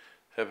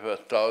have a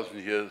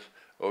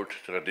 1,000-year-old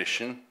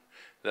tradition.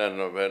 They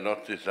were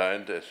not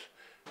designed as,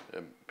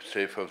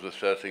 say, for the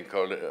 13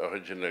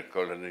 original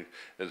colonies,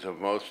 as of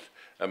most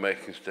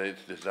American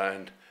states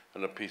designed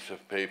on a piece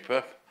of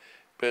paper,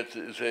 but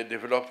they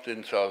developed in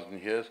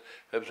 1,000 years,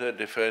 have their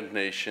different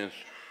nations,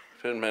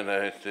 different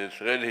minorities,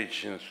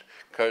 religions,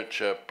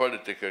 culture,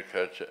 political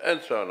culture,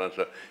 and so on and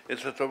so on.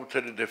 It's a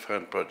totally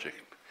different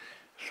project.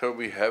 So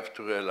we have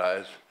to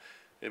realize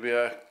that we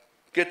are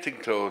getting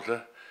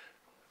closer,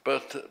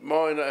 but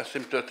more in an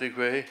asymptotic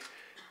way,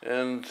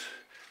 and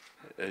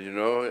you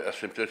know,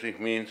 asymptotic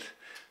means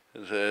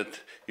that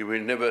you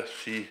will never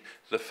see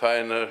the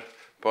final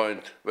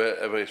point where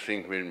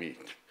everything will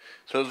meet.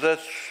 So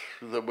that's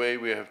the way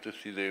we have to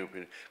see the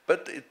European.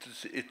 But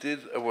it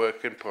is a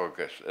work in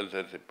progress, and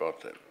that's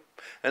important.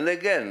 And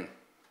again,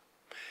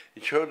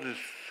 it showed this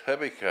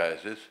heavy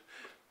crisis,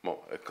 more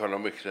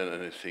economic than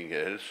anything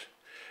else,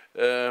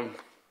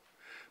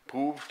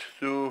 proved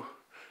to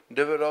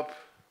develop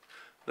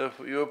the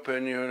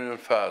European Union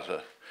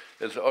further.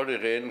 As Olli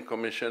Rehn,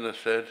 Commissioner,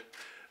 said,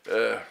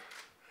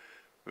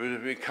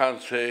 we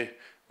can't say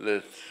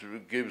that we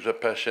give the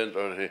patient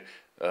or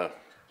the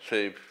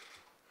say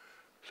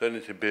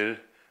sanity bill,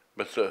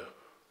 but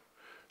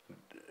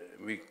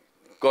we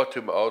got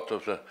him out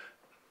of the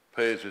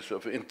phases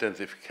of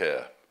intensive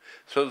care.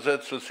 So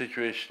that's the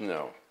situation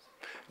now.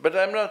 But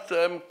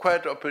I'm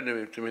quite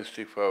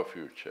optimistic for our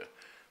future.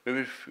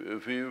 We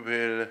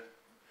will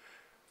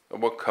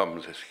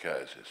overcome this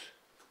crisis.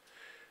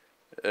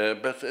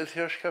 But as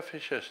Joschka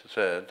Fischer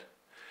said,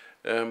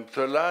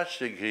 to a large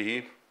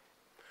degree,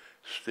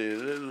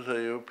 still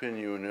the European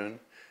Union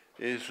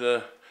is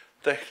a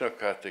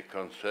technocratic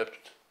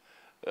concept,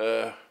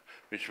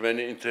 which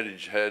many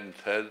intelligent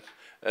heads,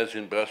 as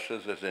in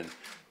Brussels, as in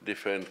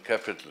different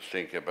capitals,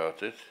 think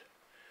about it.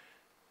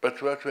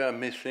 But what we are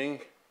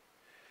missing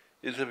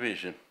is a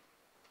vision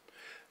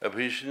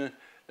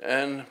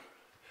and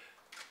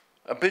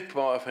a bit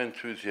more of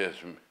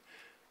enthusiasm.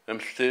 I'm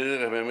still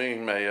remembering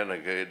in my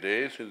younger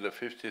days, in the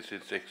 50s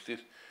and 60s,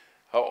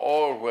 how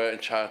all were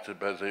enchanted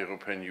by the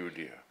European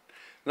Union.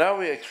 Now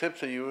we accept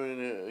the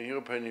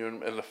European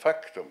Union as a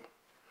factum,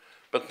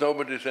 but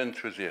nobody is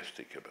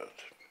enthusiastic about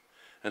it.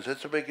 And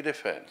that's a big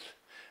difference.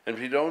 And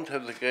we don't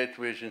have the great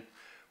vision.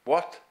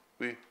 What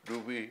do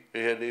we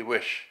really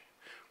wish?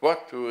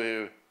 What do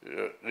we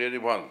really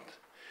want?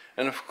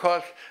 And of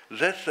course,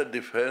 that's a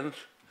difference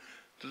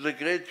to the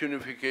great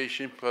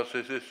unification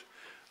processes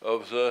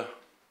of the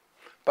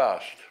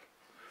past.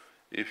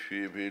 If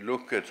we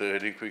look at the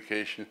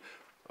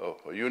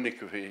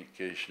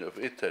unification of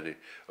Italy,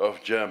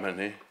 of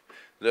Germany,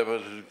 there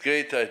was a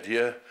great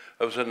idea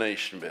of the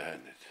nation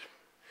behind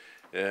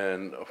it.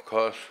 And of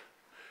course,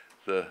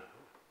 the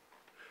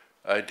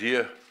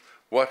idea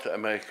what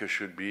America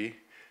should be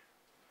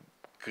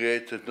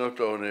created not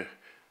only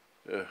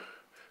the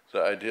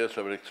ideas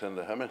of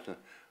Alexander Hamilton,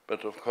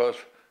 but of course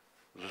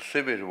the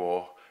Civil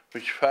War,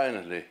 which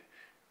finally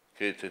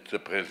created the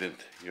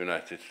present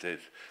United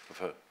States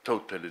of a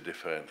totally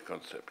different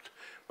concept.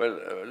 Well,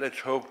 let's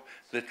hope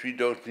that we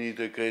don't need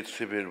a great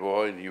civil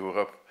war in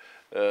Europe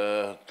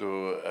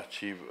to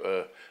achieve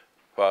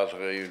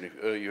further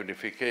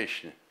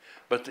unification.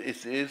 But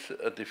it is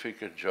a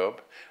difficult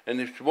job, and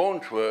it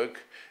won't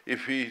work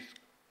if we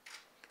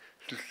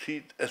see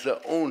it as an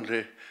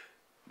only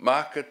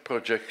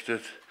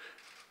market-projected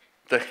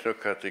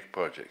technocratic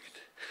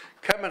project.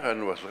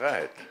 Cameron was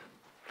right,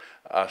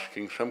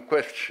 asking some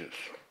questions.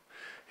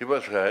 He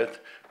was right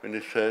when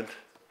he said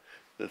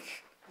that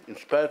in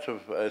spite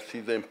of, I see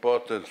the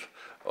importance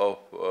of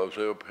the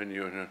European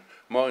Union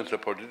more in the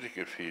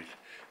political field,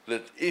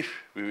 that if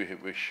we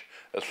wish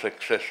a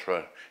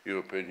successful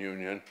European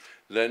Union,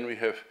 then we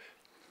have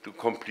to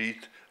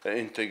complete an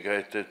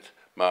integrated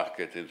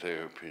market in the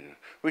European Union,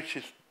 which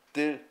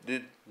still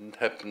didn't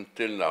happen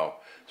till now.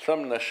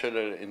 Some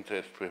national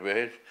interest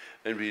prevailed,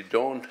 and we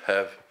don't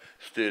have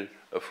still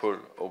a full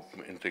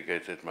open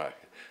integrated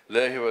market.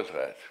 There he was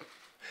right.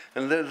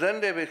 And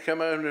then David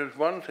Cameron did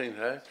one thing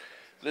right,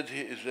 that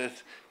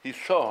he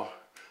saw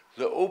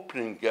the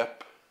opening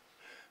gap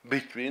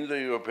between the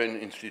European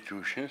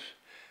institutions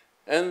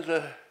and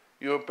the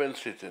European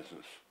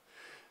citizens.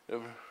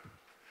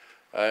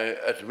 I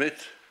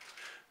admit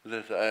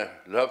that I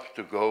love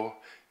to go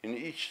in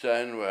each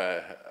town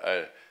where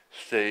I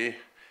stay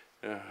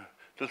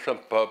to some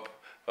pub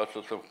or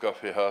to some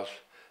coffee house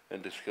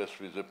and discuss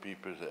with the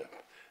people there.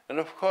 And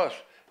of course,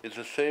 it's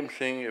the same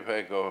thing if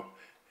I go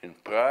in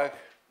Prague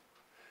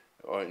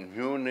or in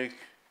Munich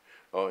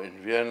or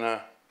in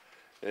Vienna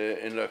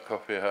in a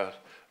coffee house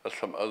or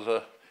some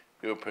other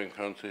European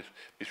countries,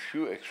 with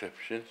few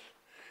exceptions.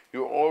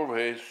 You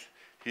always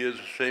hear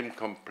the same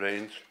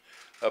complaints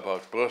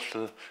about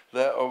Brussels.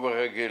 They're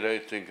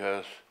over-regulating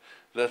us.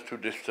 They're too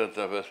distant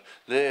of us.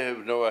 They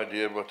have no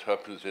idea what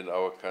happens in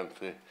our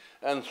country,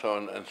 and so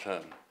on and so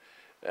on.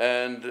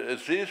 And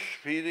this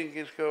feeling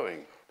is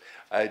going.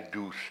 I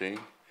do think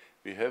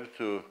we have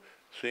to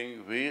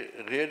think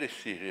really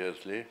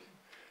seriously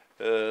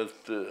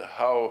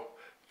how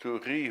to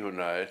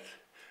reunite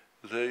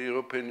the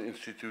European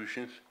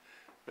institutions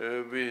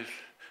with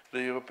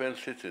the European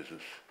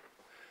citizens.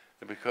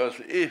 Because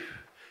if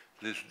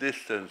this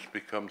distance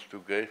becomes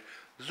too great,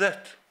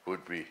 that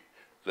would be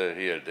the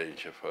real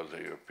danger for the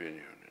European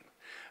Union.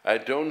 I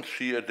don't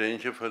see a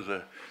danger for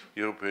the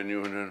European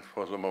Union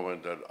for the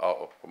moment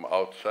from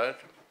outside.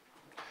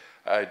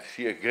 I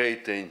see a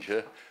great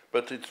danger,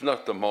 but it's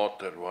not the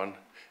mortal one.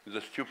 It's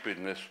the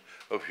stupidness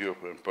of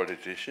European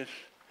politicians.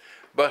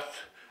 But,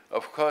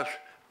 of course,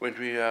 when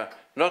we are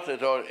not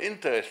at all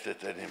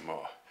interested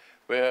anymore,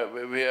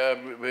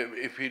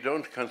 if we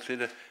don't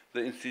consider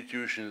the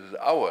institutions as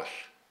ours,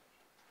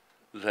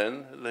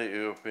 then the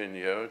European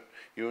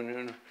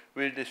Union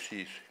will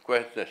decease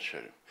quite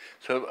naturally.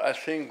 So I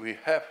think we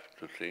have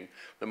to think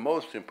the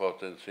most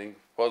important thing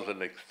for the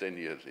next 10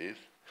 years is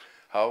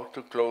how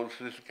to close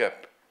this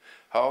gap,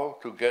 how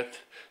to get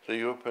the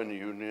European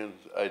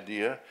Union's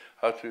idea,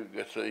 how to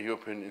get the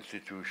European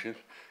institutions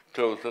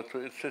closer to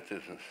its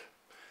citizens.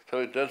 So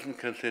it doesn't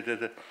consider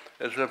it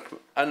as an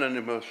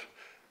anonymous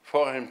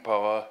foreign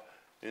power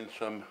in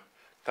some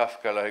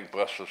Kafka-like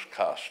Brussels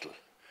castle.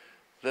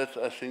 That's,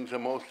 I think, the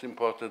most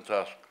important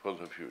task for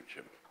the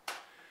future.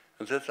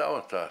 And that's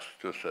our task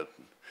to a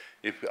certain.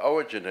 If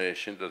our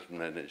generation doesn't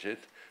manage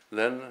it,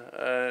 then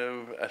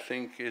I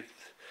think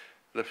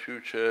the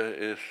future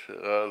is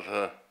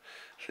rather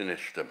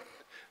sinister.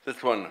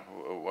 That's one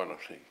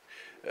thing.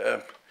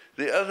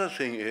 The other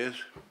thing is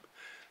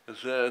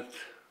that,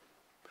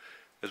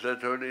 as I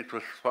told you, it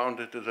was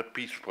founded as a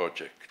peace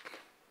project.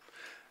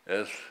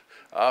 As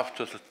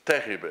after the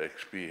terrible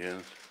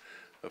experience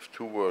of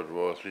 2 world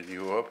wars in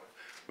Europe,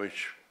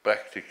 which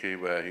practically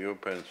were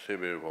European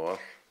civil wars,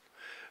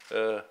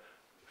 the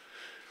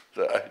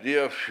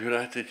idea of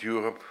united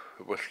Europe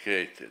was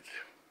created.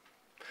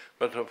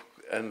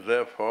 And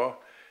therefore,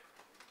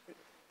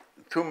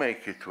 to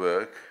make it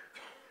work,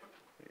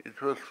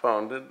 it was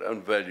founded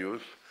on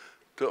values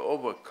to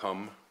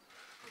overcome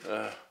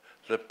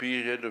the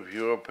period of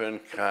European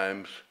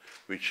crimes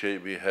which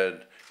we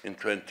had in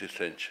 20th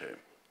century.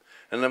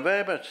 And I'm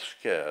very much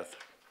scared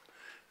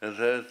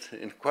that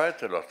in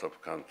quite a lot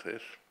of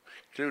countries,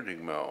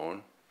 including my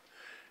own,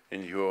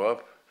 in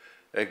Europe,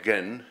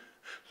 again,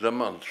 the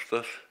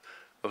monsters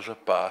of the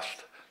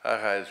past are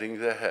raising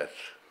their heads.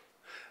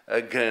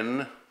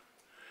 Again,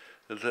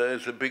 there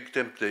is a big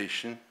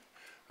temptation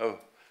of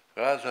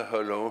rather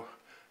hollow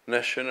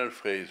national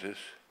phrases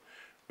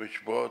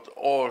which brought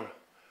all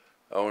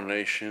our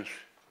nations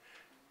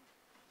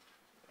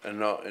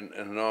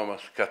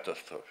enormous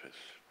catastrophes.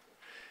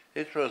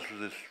 It was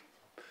this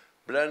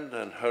bland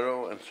and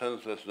hollow and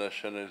senseless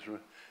nationalism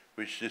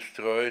which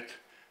destroyed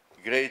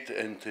great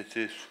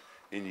entities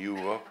in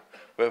Europe,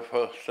 where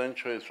for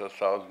centuries or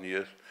 1,000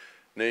 years,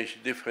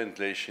 different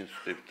nations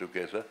lived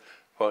together.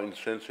 For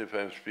instance, if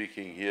I'm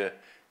speaking here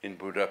in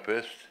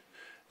Budapest,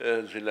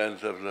 the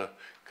lands of the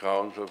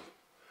crowns of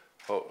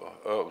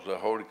the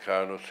Holy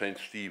Crown of St.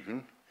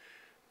 Stephen,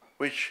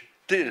 which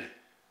till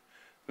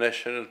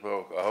nationals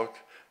broke out,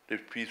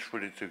 lived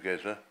peacefully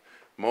together.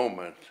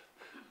 Moment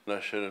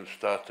nationals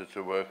started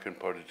to work in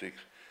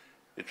politics,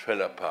 it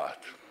fell apart.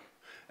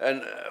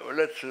 And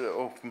let's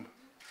open,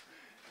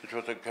 it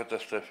was a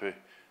catastrophe,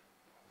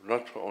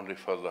 not only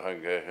for the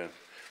Hungarians,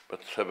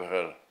 but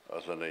several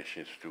other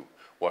nations too,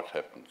 what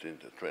happened in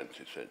the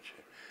 20th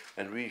century.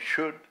 And we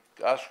should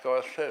ask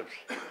ourselves,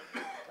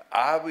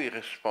 are we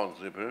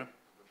responsible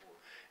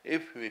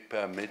if we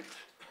permit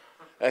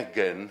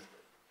again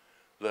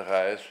the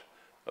rise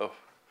of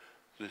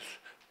this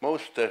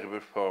most terrible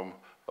form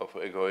of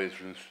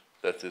egoism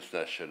that is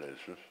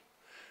nationalism,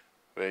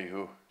 where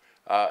you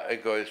are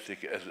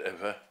egoistic as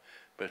ever,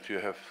 but you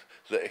have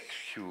the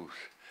excuse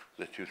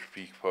that you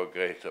speak for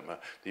greater,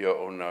 your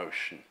own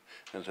notion,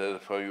 and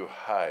therefore you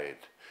hide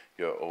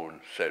your own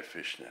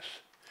selfishness.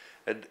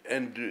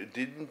 And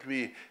didn't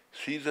we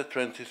see the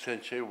 20th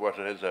century, what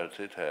results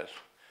it has?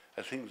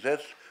 I think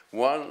that's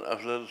one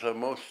of the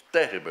most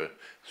terrible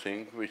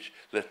things,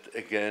 that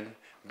again,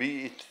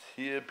 be it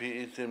here, be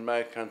it in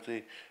my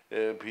country,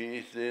 be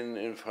it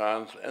in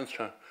France, and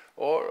so on,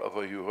 all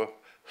over Europe,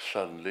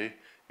 suddenly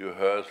you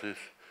hear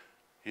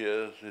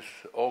these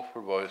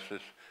awful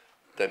voices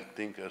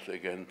tempting us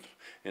again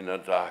in a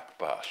dark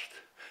past.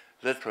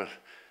 That was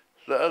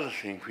the other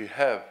thing. We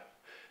have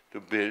to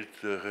build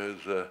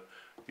the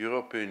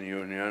European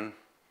Union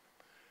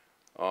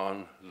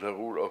on the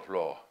rule of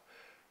law.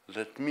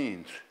 That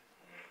means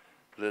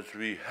that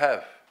we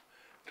have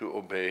to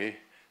obey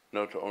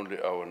not only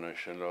our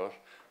national laws,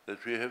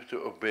 that we have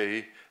to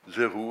obey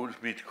the rules,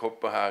 be it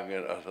Copenhagen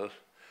and others,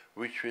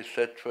 which we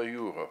set for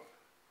Europe.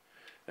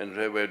 And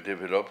they were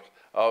developed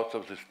out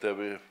of this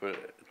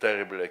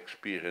terrible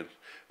experience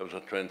of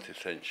the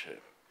 20th century.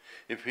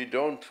 If we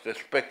don't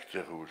respect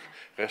the rules,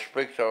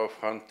 respect our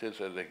frontiers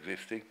as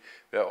existing,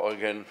 we are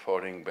again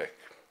falling back.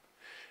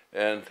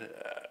 And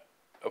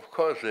of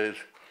course,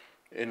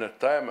 in a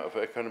time of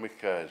economic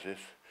crisis,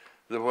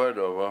 the world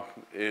over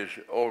is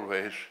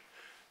always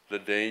the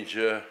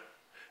danger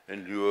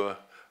and lure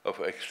of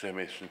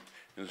extremism,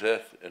 in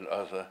that and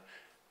other.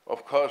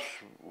 Of course,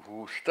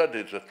 who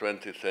studied the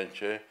 20th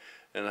century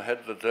and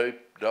had the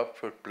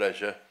doubtful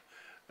pleasure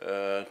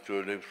to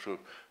live through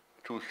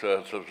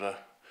 2/3 of the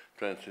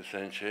 20th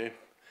century.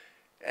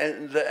 And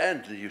in the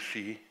end, you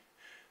see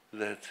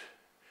that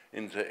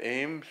in the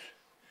aims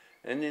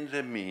and in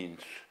the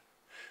means,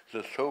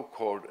 the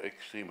so-called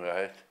extreme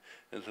right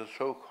and the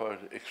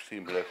so-called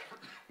extreme left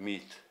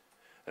meet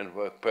and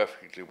work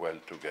perfectly well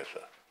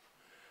together.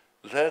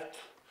 That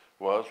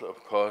was,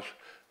 of course,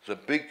 the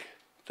big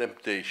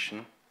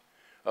temptation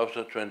of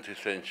the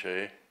 20th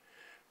century,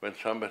 when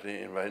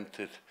somebody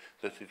invented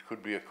that it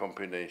could be a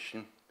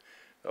combination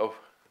of,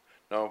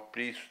 now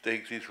please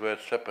take these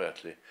words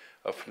separately,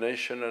 of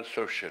national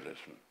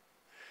socialism.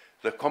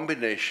 The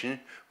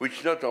combination,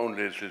 which not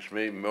only is this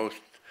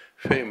most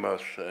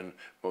famous and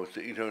most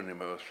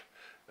ignominious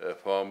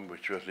form,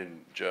 which was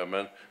in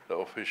German, the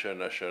official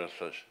National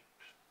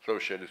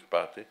Socialist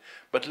Party,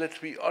 but let's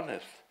be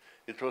honest,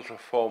 it was a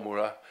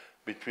formula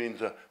between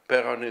the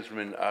Peronism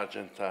in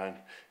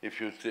Argentine, if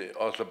you see,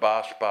 or the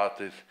Ba'ath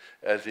parties,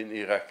 as in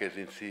Iraq, as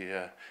in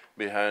Syria,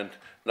 behind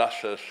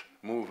Nasser's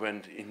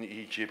movement in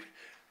Egypt.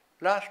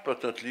 Last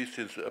but not least,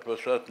 in a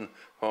certain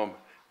form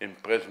in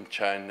present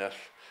China's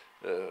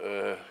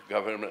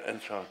government,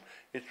 and so on.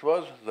 It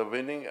was the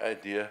winning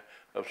idea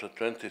of the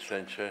 20th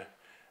century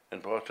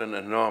and brought an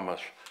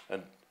enormous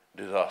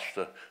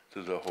disaster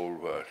to the whole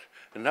world.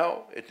 And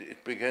now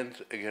it began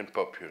again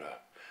popular.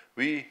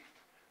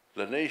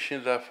 The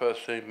nations are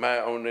first saying, my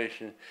own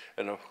nation,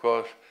 and of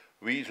course,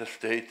 we, the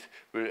state,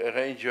 will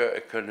arrange your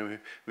economy,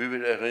 we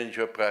will arrange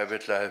your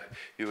private life,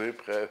 you will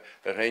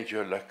arrange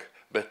your luck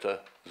better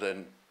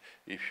than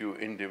if you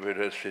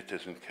individual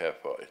citizens care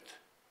for it.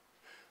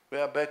 We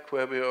are back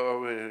where we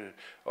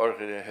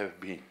already have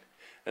been.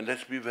 And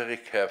let's be very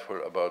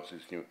careful about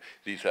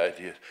these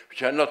ideas,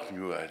 which are not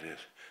new ideas.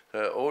 They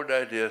are old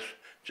ideas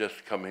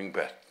just coming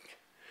back.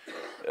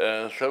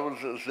 So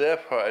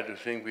therefore, I do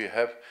think we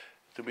have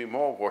to be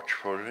more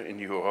watchful in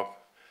Europe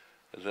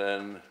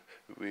than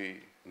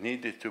we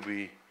needed to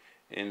be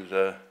in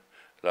the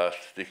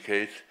last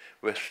decades,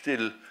 where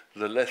still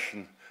the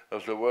lesson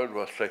of the World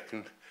War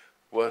II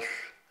was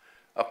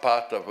a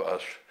part of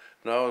us.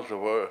 Now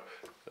the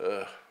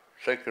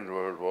Second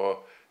World War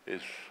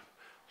is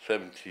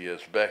 70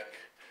 years back,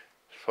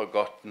 it's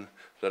forgotten,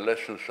 the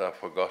lessons are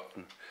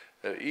forgotten.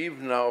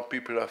 Even now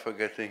people are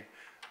forgetting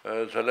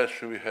the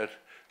lesson we had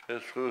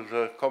through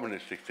the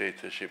communist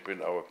dictatorship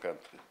in our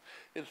country.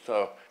 It's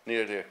now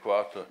nearly a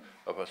quarter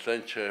of a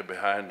century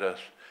behind us,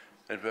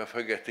 and we're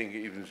forgetting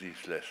even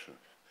these lessons,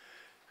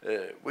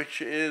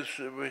 which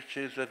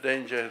is a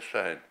dangerous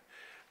sign,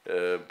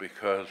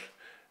 because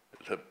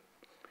the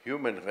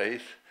human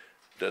race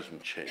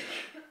doesn't change.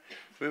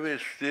 We will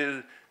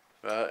still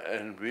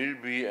and will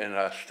be and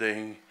are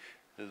staying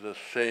the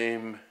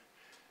same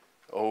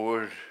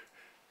old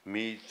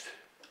meat-eating,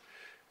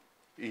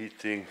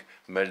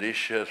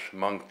 malicious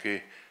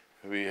monkey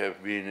we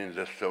have been in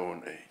the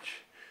Stone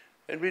Age.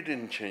 And we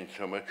didn't change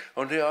so much,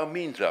 only our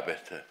means are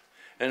better.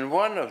 And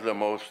one of the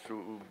most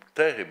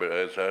terrible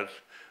results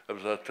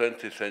of the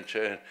 20th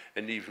century,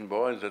 and even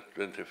more in the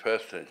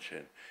 21st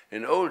century,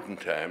 in olden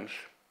times,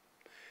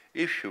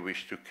 if you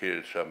wish to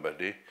kill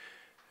somebody,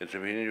 at the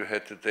beginning you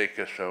had to take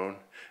a stone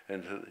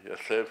and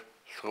yourself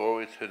throw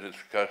it at his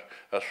gut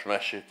or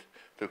smash it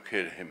to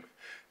kill him.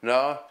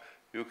 Now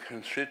you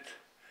can sit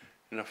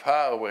in a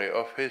faraway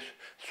office,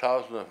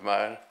 thousands of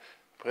miles,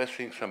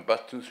 pressing some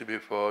buttons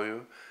before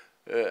you,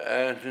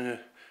 and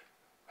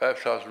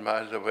 5,000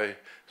 miles away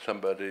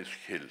somebody is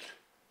killed.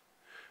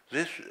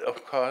 This,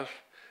 of course,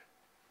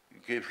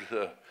 gives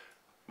a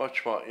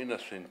much more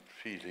innocent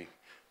feeling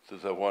to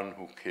the one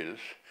who kills.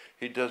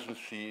 He doesn't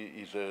see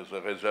either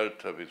the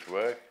result of his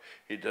work,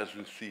 he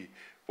doesn't see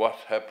what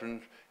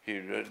happened,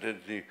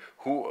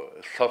 who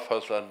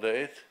suffers under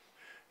it.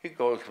 He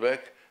goes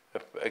back,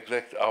 the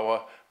exact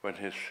hour when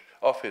his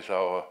office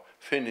hour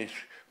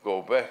finished,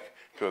 go back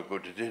to a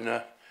good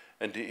dinner,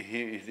 and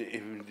he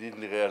even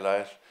didn't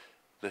realize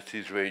that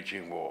he's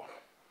waging war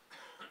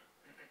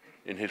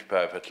in his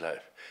private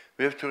life.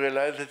 We have to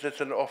realize that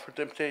that's an awful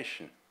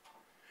temptation,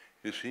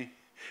 you see?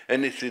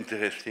 And it's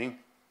interesting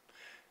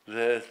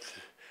that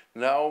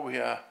now we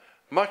are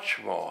much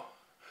more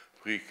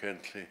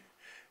frequently,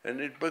 and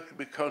it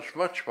becomes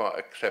much more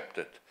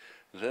accepted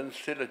than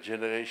still a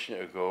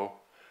generation ago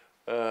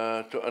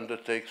to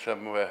undertake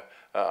somewhere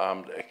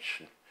armed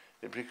action.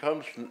 It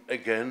becomes,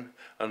 again,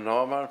 a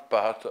normal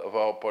part of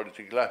our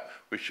political life,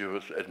 which it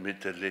was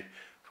admittedly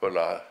for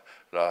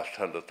last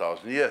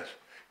 100,000 years,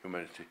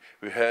 humanity.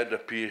 We had a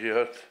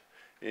period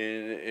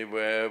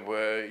where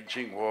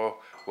waging war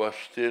was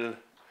still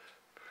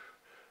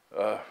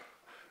a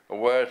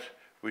word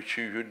which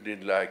you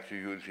didn't like to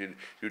use,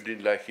 you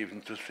didn't like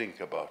even to think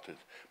about it.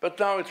 But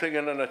now it's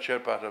again a natural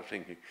part of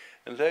thinking.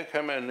 And there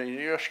came in,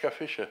 Joschka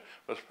Fischer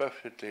was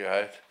perfectly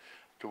right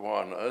to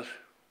warn us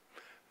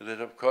that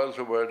of course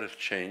the world has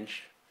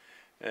changed,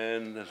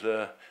 and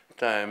the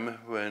time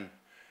when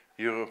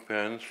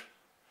Europeans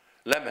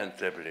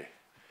lamentably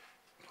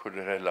could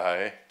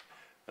rely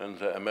on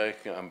the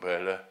American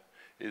umbrella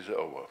is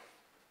over.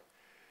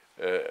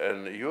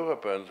 And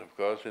Europeans, of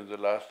course, in the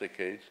last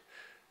decades,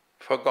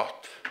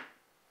 forgot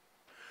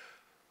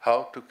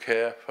how to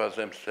care for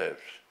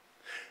themselves.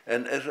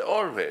 And as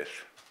always,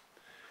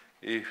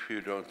 if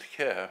you don't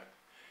care,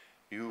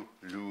 you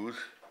lose,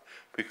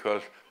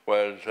 because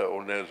while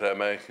only the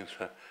Americans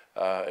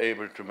are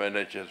able to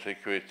manage a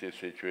security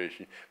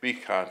situation, we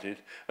can't it.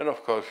 And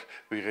of course,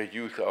 we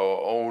reduce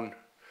our own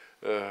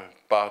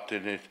part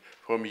in it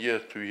from year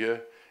to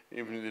year.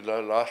 Even in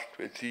the last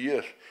 20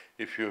 years,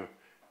 if you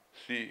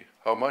see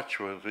how much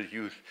was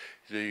reduced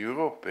the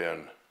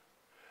European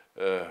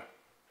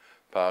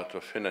part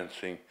of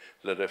financing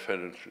the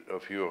defense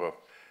of Europe,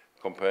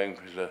 comparing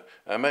with the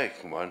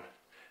American one,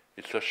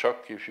 it's a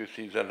shock if you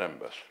see the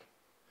numbers.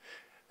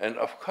 And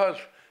of course,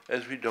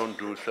 as we don't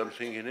do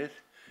something in it,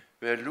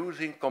 we are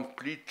losing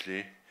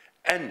completely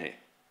any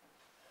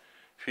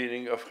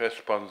feeling of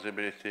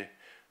responsibility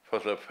for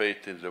the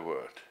fate in the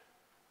world.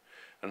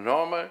 A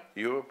normal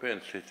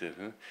European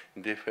citizen,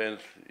 in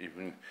defense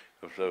even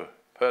of the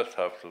first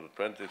half of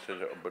the 20th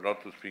century, but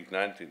not to speak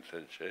 19th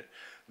century,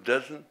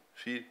 doesn't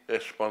feel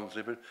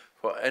responsible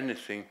for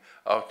anything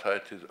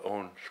outside his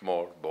own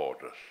small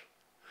borders.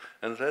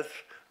 And that's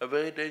a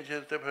very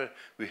dangerous development.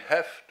 We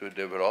have to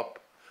develop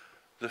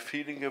the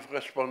feeling of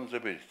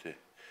responsibility,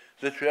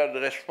 that we are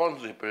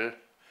responsible,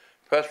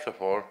 first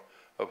of all,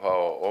 of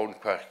our own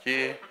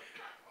quartier,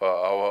 for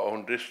our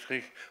own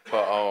district, for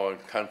our own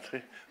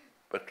country,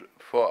 but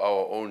for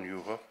our own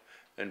Europe,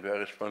 and we are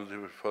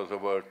responsible for the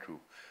world too.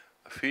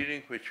 A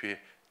feeling which we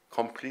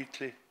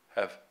completely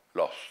have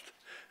lost.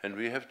 And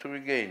we have to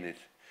regain it,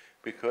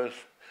 because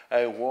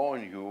I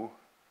warn you,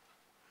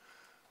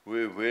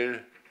 we will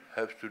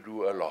have to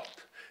do a lot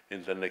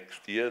in the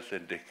next years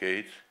and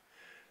decades,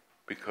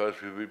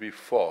 because we will be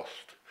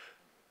forced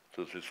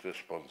to this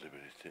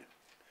responsibility.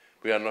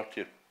 We are not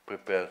yet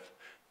prepared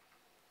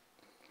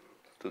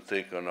to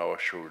take on our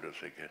shoulders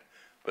again.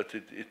 But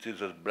it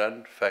is a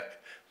blunt fact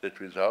that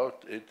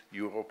without it,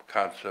 Europe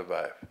can't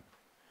survive.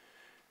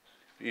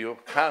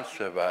 Europe can't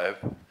survive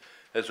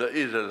as an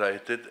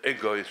isolated,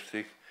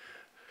 egoistic,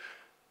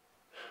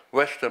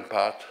 western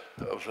part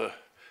of the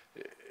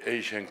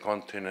Asian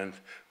continent,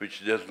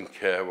 which doesn't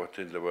care what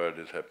in the world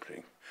is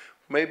happening.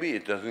 Maybe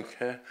it doesn't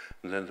care,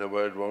 and then the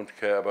world won't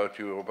care about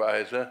Europe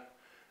either,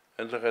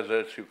 and the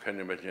results you can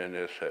imagine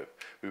yourself.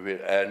 We will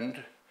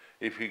end,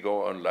 if we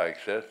go on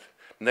like that,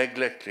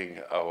 neglecting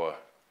our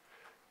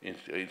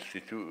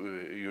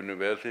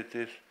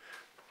universities,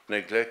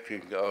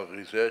 neglecting our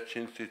research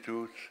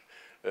institutes.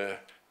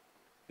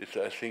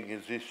 I think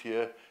in this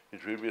year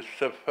it will be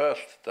the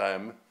first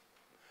time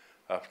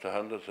after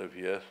hundreds of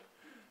years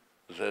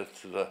that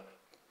the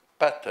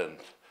patent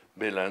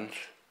balance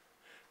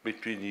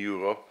between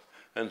Europe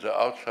and the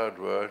outside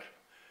world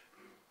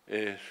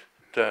is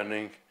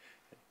turning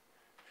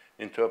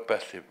into a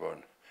passive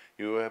one.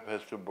 Europe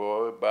has to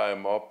buy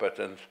more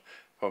patents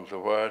from the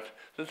world.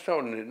 That's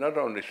not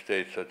only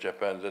States or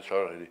Japan, that's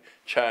already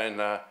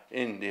China,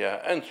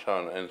 India, and so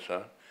on and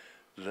so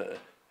on.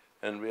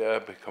 And we are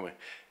becoming,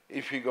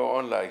 if we go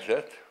on like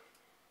that,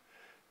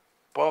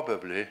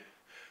 probably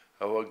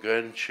our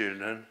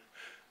grandchildren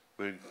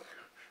will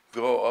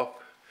grow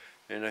up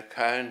in a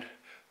kind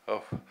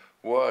of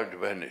world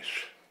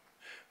Venice.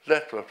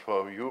 That's what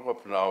for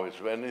Europe now is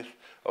Venice,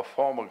 a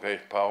former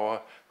great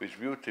power with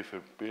beautiful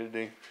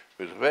buildings,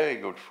 with very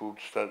good food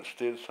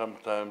still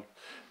sometimes,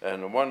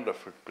 and a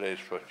wonderful place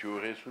for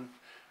tourism,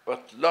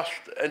 but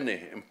lost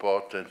any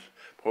importance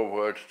for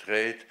world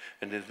trade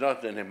and is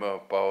not anymore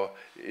power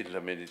in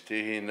the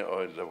Mediterranean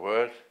or in the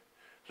world.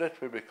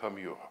 That will become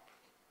Europe,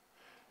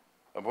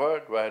 a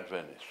worldwide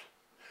Venice.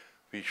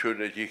 We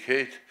should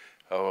educate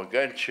our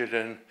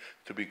grandchildren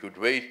to be good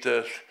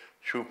waiters,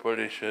 shoe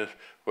polishers,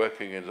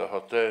 working in the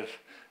hotels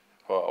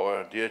for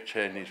our dear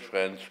Chinese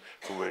friends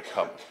who will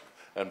come,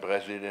 and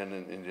Brazilian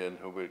and Indian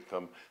who will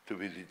come to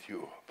visit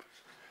Europe.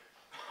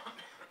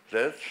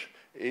 That's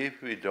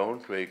if we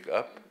don't wake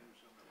up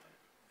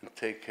and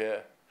take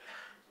care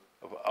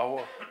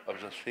of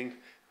the things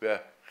we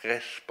are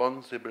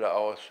responsible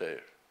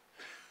ourselves.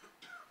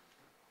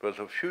 For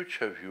the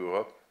future of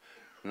Europe,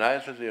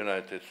 neither the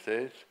United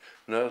States,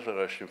 nor the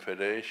Russian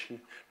Federation,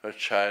 nor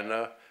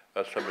China,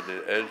 or somebody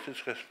else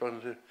is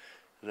responsible.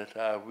 That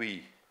are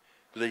we,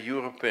 the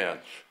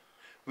Europeans.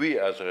 We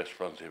are the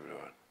responsible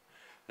one.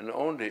 And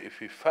only if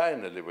we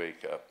finally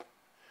wake up,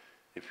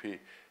 if we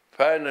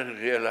finally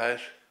realize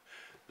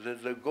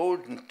that the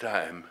golden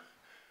time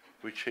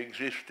which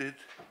existed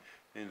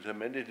in the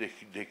many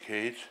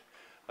decades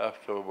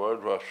after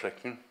World War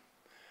II,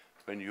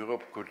 when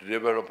Europe could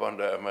develop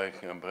under the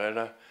American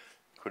umbrella,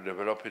 could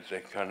develop its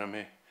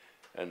economy,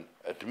 and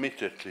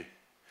admittedly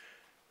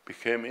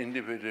became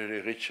individually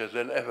richer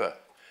than ever,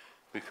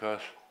 because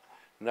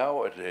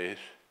nowadays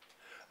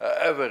an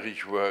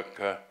average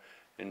worker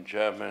in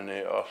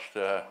Germany,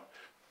 Austria,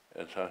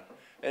 and so on,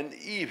 and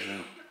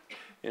even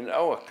in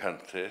our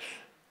countries,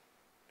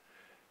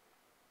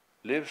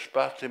 lives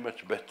partly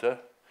much better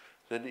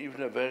than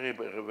even a very,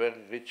 very, very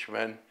rich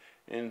man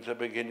in the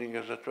beginning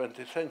of the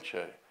 20th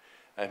century.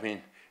 I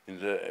mean, in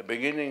the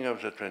beginning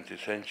of the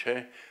 20th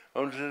century,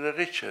 only the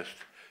richest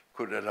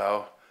could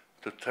allow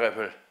to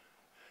travel,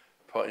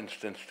 for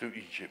instance, to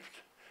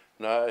Egypt.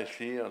 Now I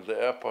see on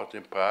the airport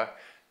in Prague,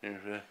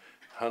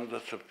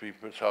 hundreds of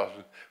people,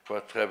 thousands, who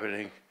are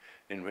traveling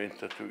in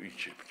winter to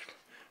Egypt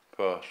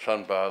for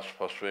sunbaths,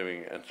 for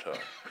swimming, and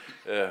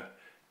so on.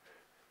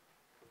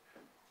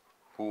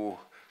 Who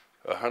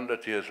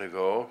 100 years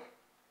ago,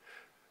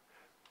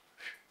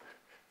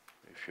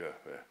 if you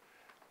were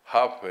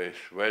halfway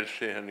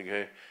wealthy and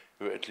you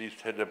at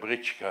least had a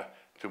britchka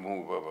to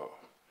move over.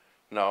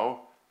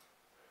 Now,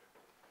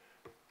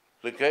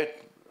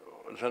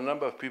 the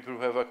number of people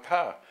who have a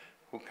car,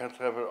 who can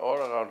travel all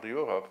around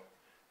Europe,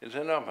 is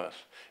enormous.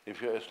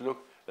 If you just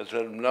look at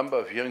the number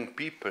of young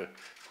people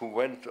who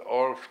went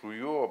all through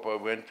Europe or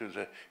went to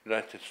the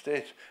United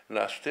States and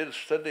are still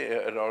studying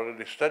and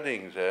already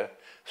studying there,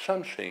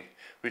 something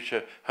which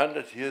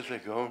 100 years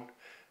ago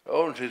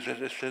only the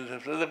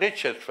descendants of the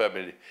richest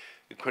family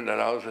could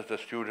allow that a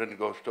student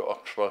goes to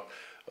Oxford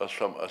or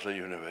some other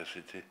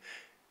university.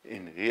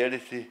 In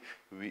reality,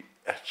 we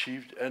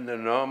achieved an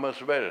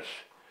enormous wealth.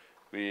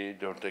 We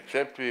don't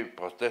accept, we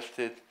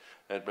protested,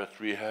 but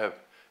we have,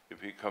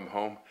 if we come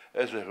home,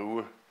 as a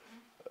rule,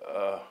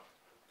 a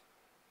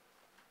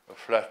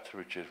flat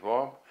which is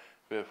warm,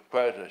 we have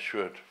quite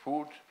assured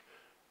food,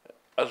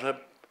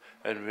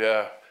 and we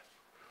are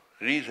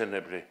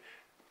reasonably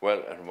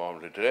well and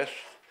warmly dressed.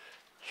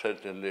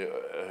 Certainly,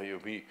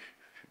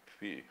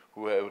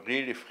 who are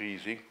really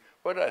freezing,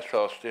 what I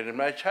saw still in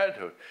my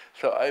childhood.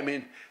 So, I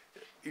mean,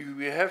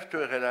 we have to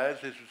realize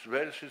this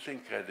wealth is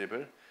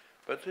incredible,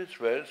 but this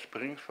wealth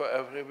brings for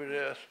everybody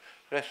else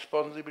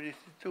responsibility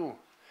too,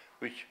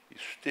 which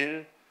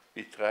still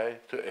we try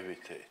to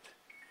evitate.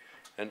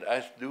 And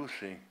I do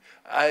think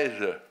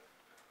either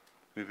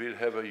we will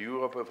have a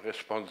Europe of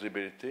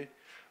responsibility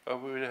or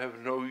we will have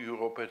no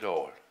Europe at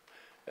all.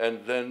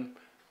 And then,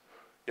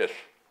 yes,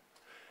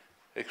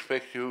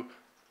 expect you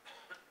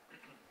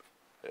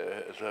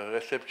as a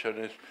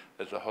receptionist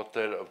at the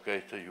Hotel of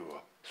Greater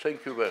Europe.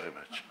 Thank you very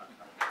much.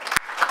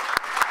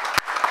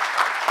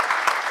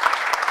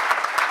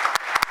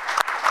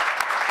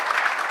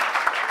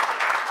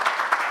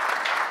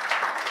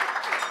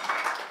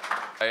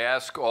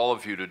 ask all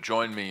of you to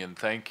join me in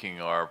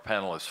thanking our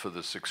panelists for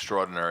this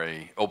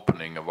extraordinary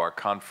opening of our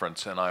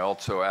conference. And I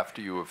also,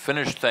 after you have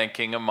finished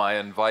thanking them, I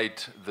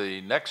invite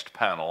the next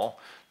panel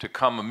to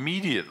come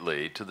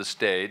immediately to the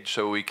stage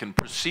so we can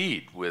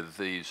proceed with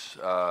these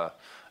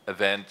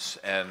events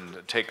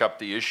and take up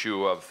the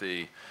issue of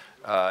the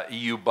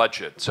EU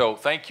budget. So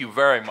thank you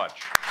very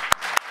much.